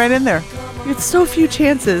hear it right in there. It's so few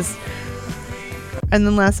chances. And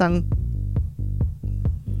then last song,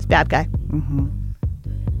 it's Bad Guy. Mm-hmm.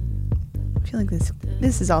 I feel like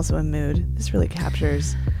this is also a mood. This really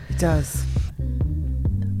captures. It does.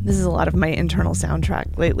 This is a lot of my internal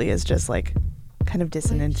soundtrack lately. Is just like kind of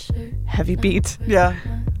dissonant, heavy beat. Yeah.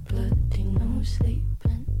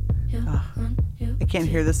 I can't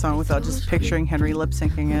hear this song without just picturing Henry lip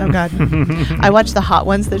syncing it. Oh God! I watched the Hot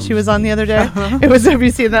Ones that she was on the other day. It was. Have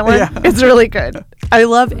you seen that one? Yeah. It's really good. I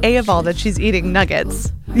love of all that she's eating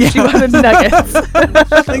nuggets. Yeah. She wanted nuggets.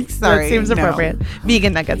 Like, sorry, That seems no. appropriate.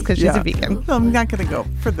 Vegan nuggets because she's Yeah. a vegan. Well, I'm not gonna go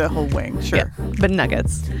for the whole wing. Sure. Yeah, but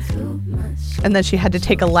nuggets. And then she had to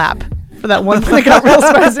take a lap for that one that got real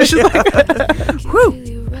spicy. She's like, Whew.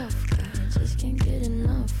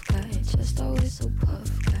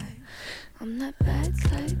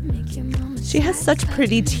 she has such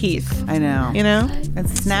pretty teeth. I know. You know? And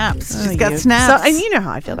snaps. Oh, She's got you. snaps. So, and you know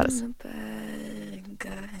how I feel about it.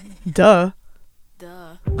 Duh.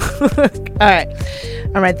 All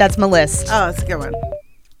right. That's my list. Oh, that's a good one.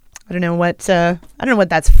 I don't know what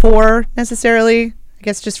that's for necessarily. I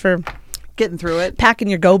guess just for Getting through it. packing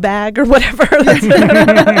your go bag or whatever.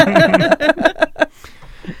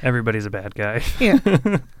 Everybody's a bad guy. Yeah.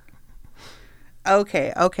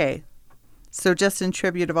 Okay. So just in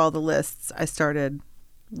tribute of all the lists, I started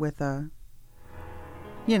with Tight.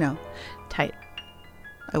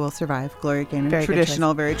 I Will Survive, Gloria Gaynor. Very good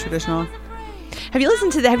Traditional, very traditional. Have you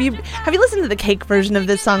listened to have you listened to the Cake version of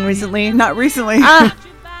this song recently? Not recently.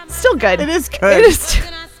 Still good. It is good. It is.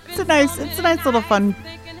 It's a nice little fun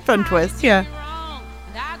twist. Yeah.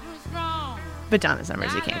 But Donna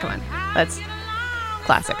Summer's You Can't Come On. That's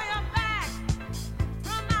classic.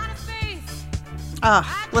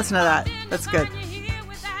 Listen to that. That's good.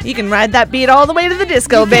 You can ride that beat all the way to the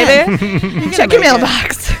disco, baby. Check your make it.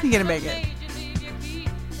 mailbox. You're gonna make it.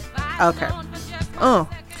 Okay. Oh,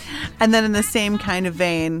 And then in the same kind of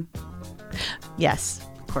vein, yes.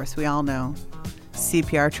 of course, we all know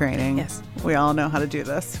CPR training. Yes. We all know how to do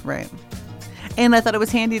this, right? And I thought it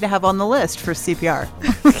was handy to have on the list for CPR.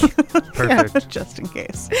 Perfect. Just in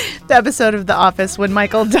case. The episode of The Office when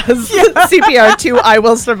Michael does CPR to I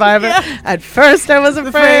Will Survive It. Yeah. At first I was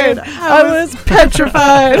afraid. I was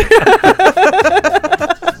petrified.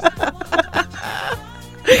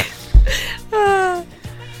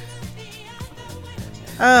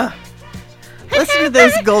 Listen to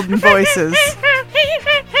those golden voices.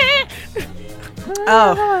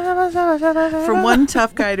 Oh. From one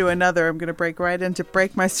tough guy to another, I'm going to break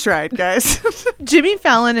my stride, guys. Jimmy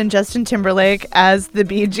Fallon and Justin Timberlake as the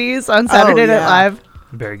Bee Gees on Saturday Night yeah. Live.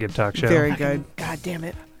 Very good talk show. Very good. God damn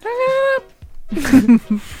it.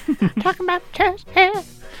 Talking about chest hair.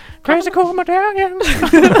 Crazy cool medallion.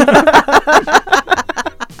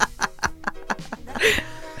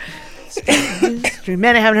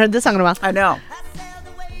 Man, I haven't heard this song in a while. I know.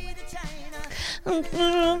 I don't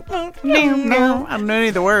know any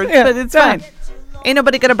of the words, Yeah. but it's fine. Ain't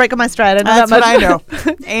nobody gonna break on my stride. I know That's that what I much.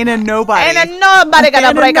 know. Ain't a nobody. Ain't nobody gonna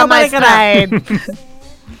Ain't break on my nobody stride.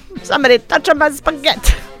 Somebody touch on my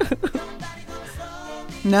spaghetti.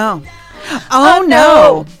 No. Oh,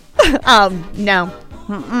 no. No.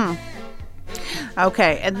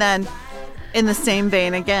 Okay, and then in the same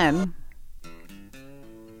vein again,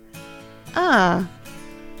 we'll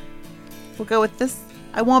go with this.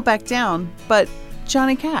 I Won't Back Down, but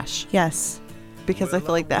Johnny Cash, Yes. because I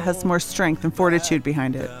feel like that has more strength and fortitude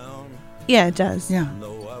behind it. Yeah, it does. Yeah.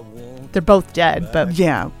 They're both dead, but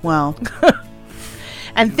Yeah, well,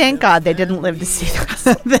 and thank God they didn't live to see this.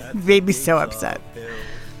 that made me so upset.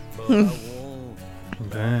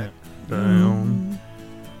 Back down.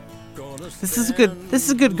 This is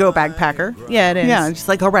a good go backpacker. Yeah, it is. Yeah, just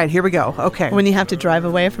like, all right, here we go. Okay. When you have to drive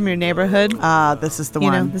away from your neighborhood, This is the you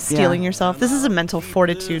one. know, the stealing Yeah. yourself. This is a mental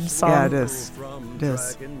fortitude song. Yeah, it is. It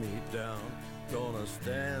is.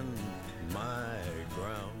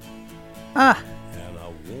 Ah.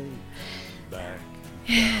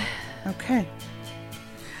 Okay.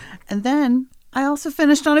 And then I also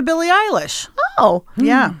finished on a Billie Eilish. Oh,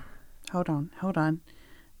 Yeah. Hold on.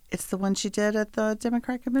 It's the one she did at the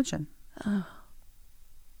Democrat convention. I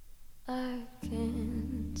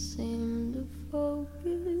can't seem to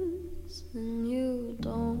focus, and you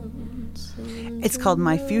don't seem It's called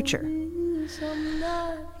My Future.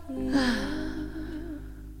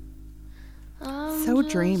 So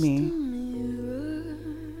dreamy.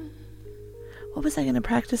 what was I going to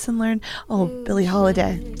practice and learn? Oh, Billie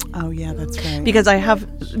Holiday. Oh, yeah, that's right. Because I have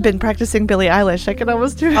been practicing Billie Eilish. I can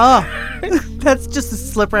almost do it. Oh, that's just a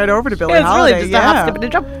slip right over to Billie It's Holiday. really just a hop, skip, and a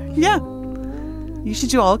jump. Yeah. You should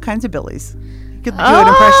do all kinds of Billies. You could do an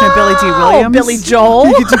impression of Billie D. Williams. Billy Joel.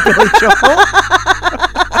 You could do Billy Joel.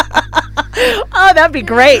 Oh, that'd be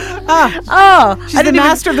great. She's the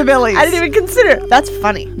master of the Billies. I didn't even consider it. That's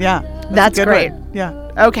funny. Yeah. That's a good great. one. Yeah.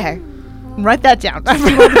 Okay. Write that down.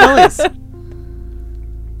 The Billies.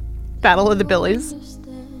 Battle of the Billies.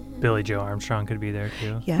 Billy Joe Armstrong could be there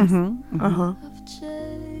too. Yes.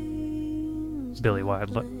 Billy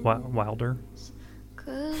Wilder.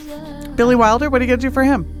 Billy Wilder, what are you going to do for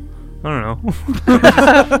him? I don't know.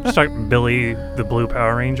 Just like Billy the Blue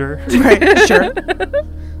Power Ranger. Right, sure.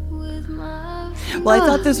 Well, I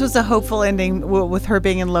thought this was a hopeful ending with her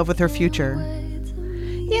being in love with her future.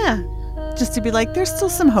 Yeah. Just to be like, there's still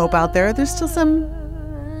some hope out there. There's still some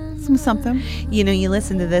something. You know, you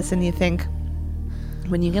listen to this and you think,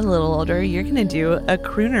 when you get a little older, you're going to do a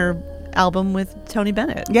crooner album with Tony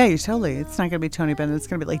Bennett. Yeah, you totally. It's not going to be Tony Bennett. It's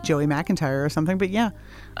going to be like Joey McIntyre or something. But yeah.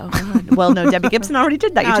 Oh, God. Well, no, Debbie Gibson already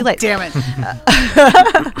did that. You're too late. Damn it.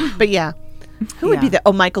 But yeah. Who would be Yeah. the...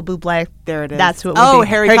 Oh, Michael Bublé. There it is. That's who it would Oh, be.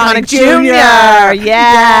 Harry Connick Jr. Yes.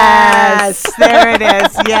 Yes. There it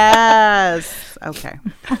is. Yes. Okay.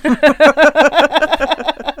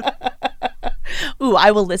 Ooh,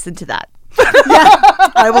 I will listen to that.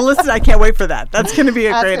 I will listen. I can't wait for that. That's going to be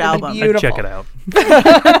a great gonna be album. beautiful. Check it out.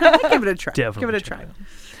 Give it a try. Definitely Give it a check try. it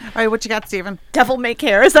All right, what you got, Steven? Devil May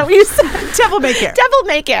Care. Is that what you said? Devil May Care. Devil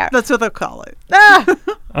May Care. That's what they'll call it.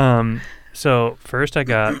 Ah. So first I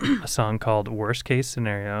got a song called Worst Case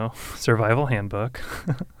Scenario Survival Handbook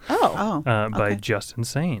Oh. Oh. by okay. Justin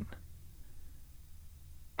Sane.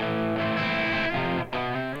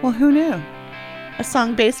 Well, who knew? A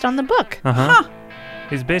song based on the book. Uh-huh.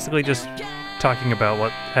 He's basically just talking about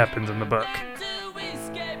what happens in the book.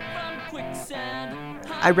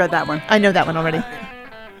 I read that one. I know that one already.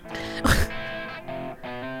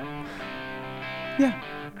 Yeah.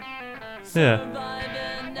 Yeah.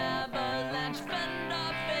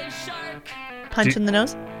 Punch in the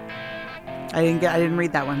nose. I didn't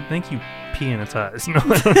read that one. I think you pee in its eyes. No.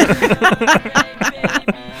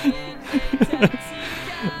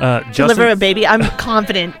 Deliver a baby. I'm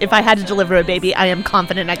confident. If I had to deliver a baby, I am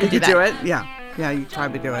confident I could do You that. do it? Yeah. Yeah, you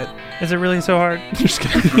probably do it. Is it really so hard? Just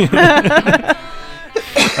kidding.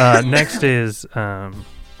 Next is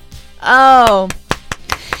Oh.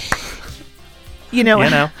 You know, You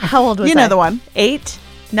know. how old was I? You know the one. 8,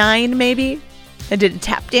 9 maybe? I did a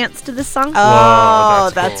tap dance to this song.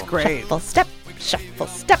 Oh, that's that's cool. great. Shuffle step, shuffle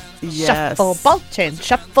step, Yes. shuffle ball chain,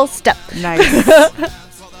 shuffle step. Nice.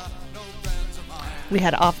 We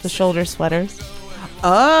had off the shoulder sweaters.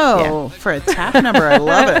 Oh, for a tap number. I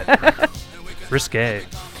love it. risque.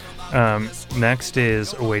 Next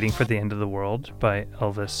is Waiting for the End of the World by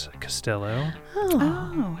Elvis Costello.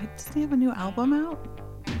 Oh, does he have a new album out?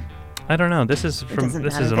 I don't know. This is It from doesn't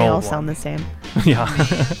this matter. is an They all old sound one. the same. Yeah.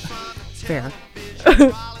 Fair.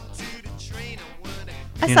 I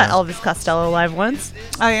You saw know. Elvis Costello live once.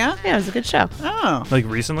 Oh, yeah? Yeah, it was a good show. Oh. Like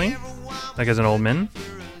recently? Like as an old man?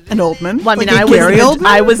 An Oldman? Well, I mean, Like a I was Gary Oldman?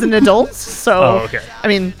 I was an adult, so Oh, okay. I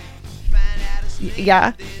mean,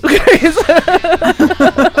 yeah.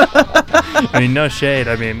 I mean, no shade.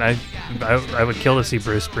 I mean, I would kill to see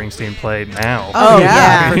Bruce Springsteen play now. Oh,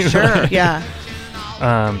 yeah. for sure. Yeah.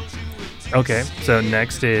 Okay, so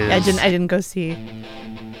next is I didn't go see him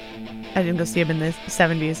in the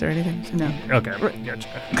 70s or anything. So. No. Okay, gotcha.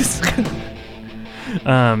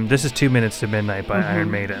 This is 2 Minutes to Midnight by Iron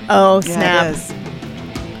Maiden. Oh, Yeah, snap. it is.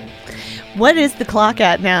 What is the clock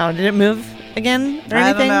at now? Did it move again or I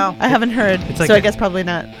anything? don't know. I haven't heard. It's like so I a- guess probably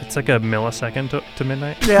not. It's like a millisecond to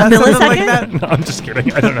midnight. Yeah, A something like millisecond? that. No, I'm just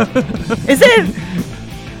kidding. I don't know. Is it?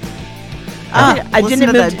 I listen didn't to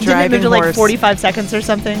move. that Didn't it move driving to like horse. 45 seconds or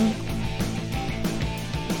something?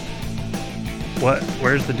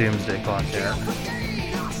 Where's the Doomsday Clock there?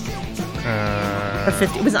 Or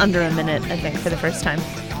 50? It was under a minute, I think, for the first time.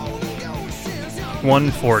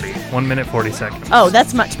 1:40. 1 minute 40 seconds. Oh,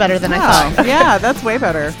 that's much better than I Oh, thought. yeah, that's way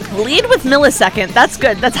better. Lead with millisecond. That's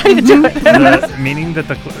good. That's how you do it. Meaning that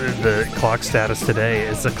the clock status today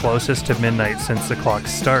is the closest to midnight since the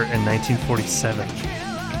clock's start in 1947.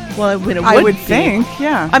 Well, it would I would be. think,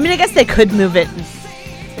 yeah. I mean, I guess they could move it.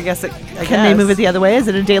 I guess it. Can they move it the other way? Is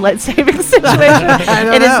it a daylight savings situation? I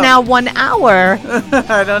don't It is know. now 1 hour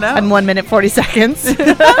I don't know. and 1 minute 40 seconds.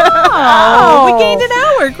 Oh, we gained an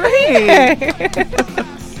hour. Great.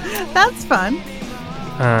 That's fun.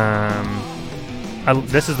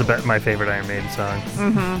 This is my favorite Iron Maiden song.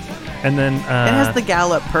 Mm-hmm. And then It has the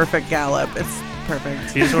gallop, perfect gallop. It's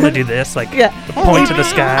perfect. you just want to do this, like Yeah. point to the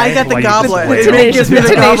sky. I got the while you just goblet. wait. It gives me the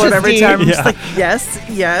Tenacious goblet every D. time. I'm just Yeah. like, yes,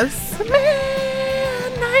 yes.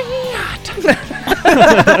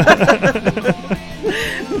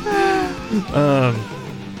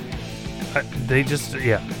 They just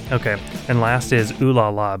okay. And last is Ooh La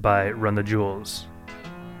La by Run the Jewels.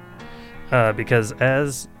 Because I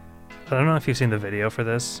don't know if you've seen the video for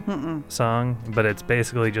this song, but it's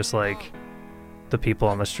basically just like the people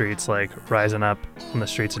on the streets like rising up on the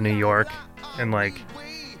streets of New York and like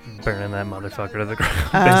burning that motherfucker to the ground,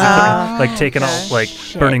 basically. Like taking all like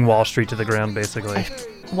burning Wall Street to the ground, basically.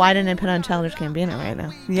 Why didn't I put on Childish Gambino right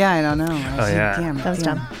now? Yeah, I don't know. Oh, yeah. Damn, That was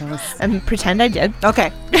damn. dumb. That was... And pretend I did. Okay.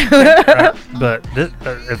 But this,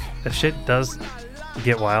 if shit does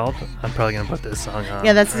get wild, I'm probably gonna put this song on.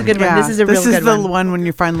 Yeah, that's a good one. Yeah, This is a real good the one. one when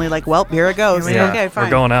you're finally like, well, here it goes. Yeah, Okay, fine. we're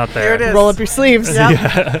going out there. Here it is. Roll up your sleeves. Yep.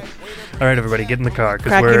 All right, everybody, get in the car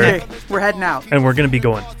because Crack your we're neck. We're heading out. and we're gonna be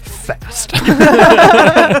going fast.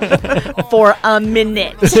 For a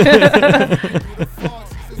minute.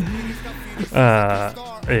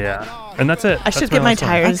 Yeah, and that's it. I should get my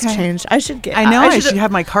tires changed. I should get. I know. I should should've-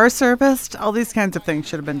 have my car serviced. All these kinds of things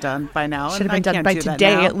should have been done by now. Should have and been I done can't by do that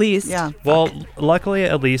today now. at least. Yeah. Well, luckily,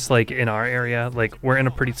 at least like in our area, like we're in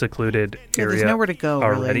a pretty secluded Yeah, area there's nowhere to go,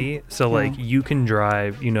 really. already. So like you can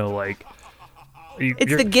drive, like.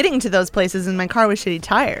 It's the getting to those places in my car with shitty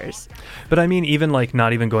tires. But I mean, even like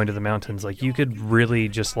not even going to the mountains, like you could really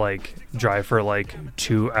just like drive for like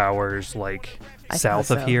 2 hours, like I south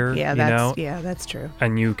suppose of so. here, Yeah, that's true.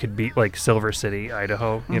 and you could be like Silver City,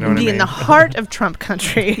 Idaho. You know what I Be mean? in the heart of Trump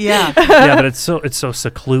country. Yeah. Yeah, but it's so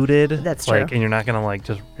secluded. That's like, true. and you're not gonna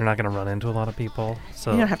you're not gonna run into a lot of people.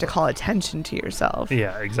 So You don't have to call attention to yourself.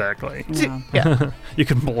 Yeah, exactly. Yeah. Yeah. You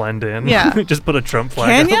can blend in. Yeah. Just put a Trump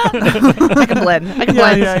flag. Can up. you? I can blend. I can Yeah,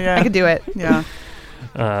 blend. yeah, yeah. I can do it. Yeah.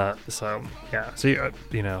 So yeah.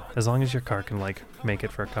 So as long as your car can like make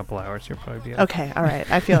it for a couple hours, you'll probably be Okay, all right.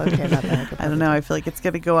 I feel okay about that. I don't know. I feel like it's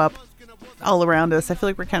going to go up all around us. I feel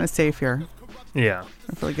like we're kind of safe here. Yeah.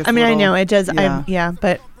 I feel like it's I mean, a I little- know it does. Yeah.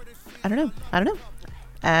 But I don't know.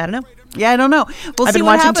 Yeah, I don't know. We'll I've see been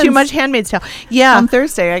what watching happens too much Handmaid's Tale. Yeah. on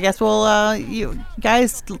Thursday. I guess we'll, you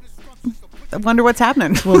guys, wonder what's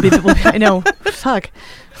happening. We'll be. I know. Fuck.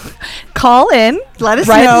 Call in. Let us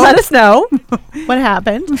Right. know. Let us know what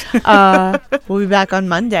happened. We'll be back on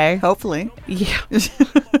Monday. Hopefully. Yeah.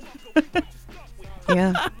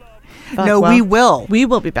 Yeah. Fuck, No, well, we will. We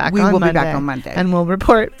will be back. We on will be Monday, back on Monday. and we'll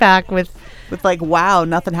report back with With like, wow,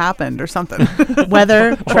 nothing happened or something.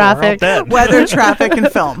 weather, traffic. dead. Weather, traffic,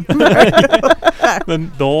 and film. The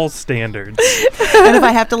whole standards. And if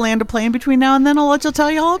I have to land a plane between now and then, I'll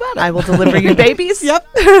tell you all about it. I will deliver your babies. Yep.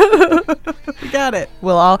 We got it.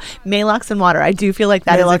 We'll all Maalox and water. I do feel like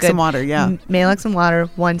that is a Maalox good and water, yeah. Maalox and water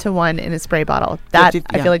 1-to-1 in a spray bottle. That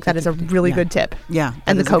I feel like that is a really good tip. Yeah.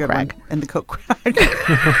 And that the is a Coke good rag. one. And the Coke rag.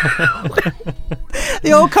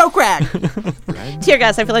 The old Coke rag. Tear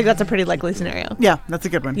gas. I feel like that's a pretty likely scenario. Yeah, that's a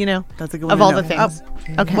good one. You know, That's a good one. of to all know. the things.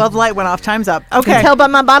 Oh, Okay. well, the light went off. Time's up. You can Okay. tell by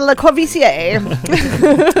my bottle of Courvoisier.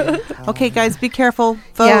 Okay, guys, be careful.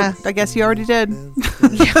 Vote. Yeah. I guess you already did.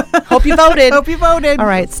 Hope you voted. Hope you voted. All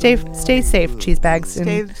right. Stay safe, cheese bags.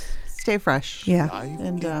 Stay fresh. Yeah.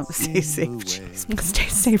 And stay safe. Cheese. Stay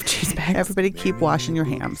safe, cheese bags. Everybody keep washing your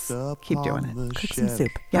hands. Keep doing it. Cook some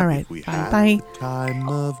soup. Yeah. All right. We Bye. had Bye. the time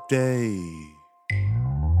of day.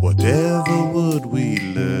 Whatever would we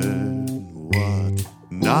learn? What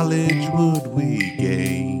knowledge would we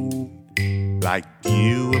gain? Like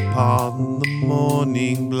dew upon the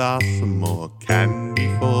morning blossom, or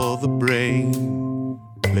candy for the brain.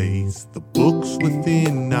 Place the books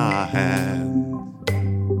within our hands,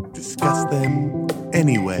 discuss them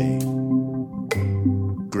anyway.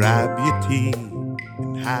 Grab your tea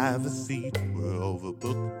and have a seat. We're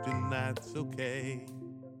overbooked and that's okay.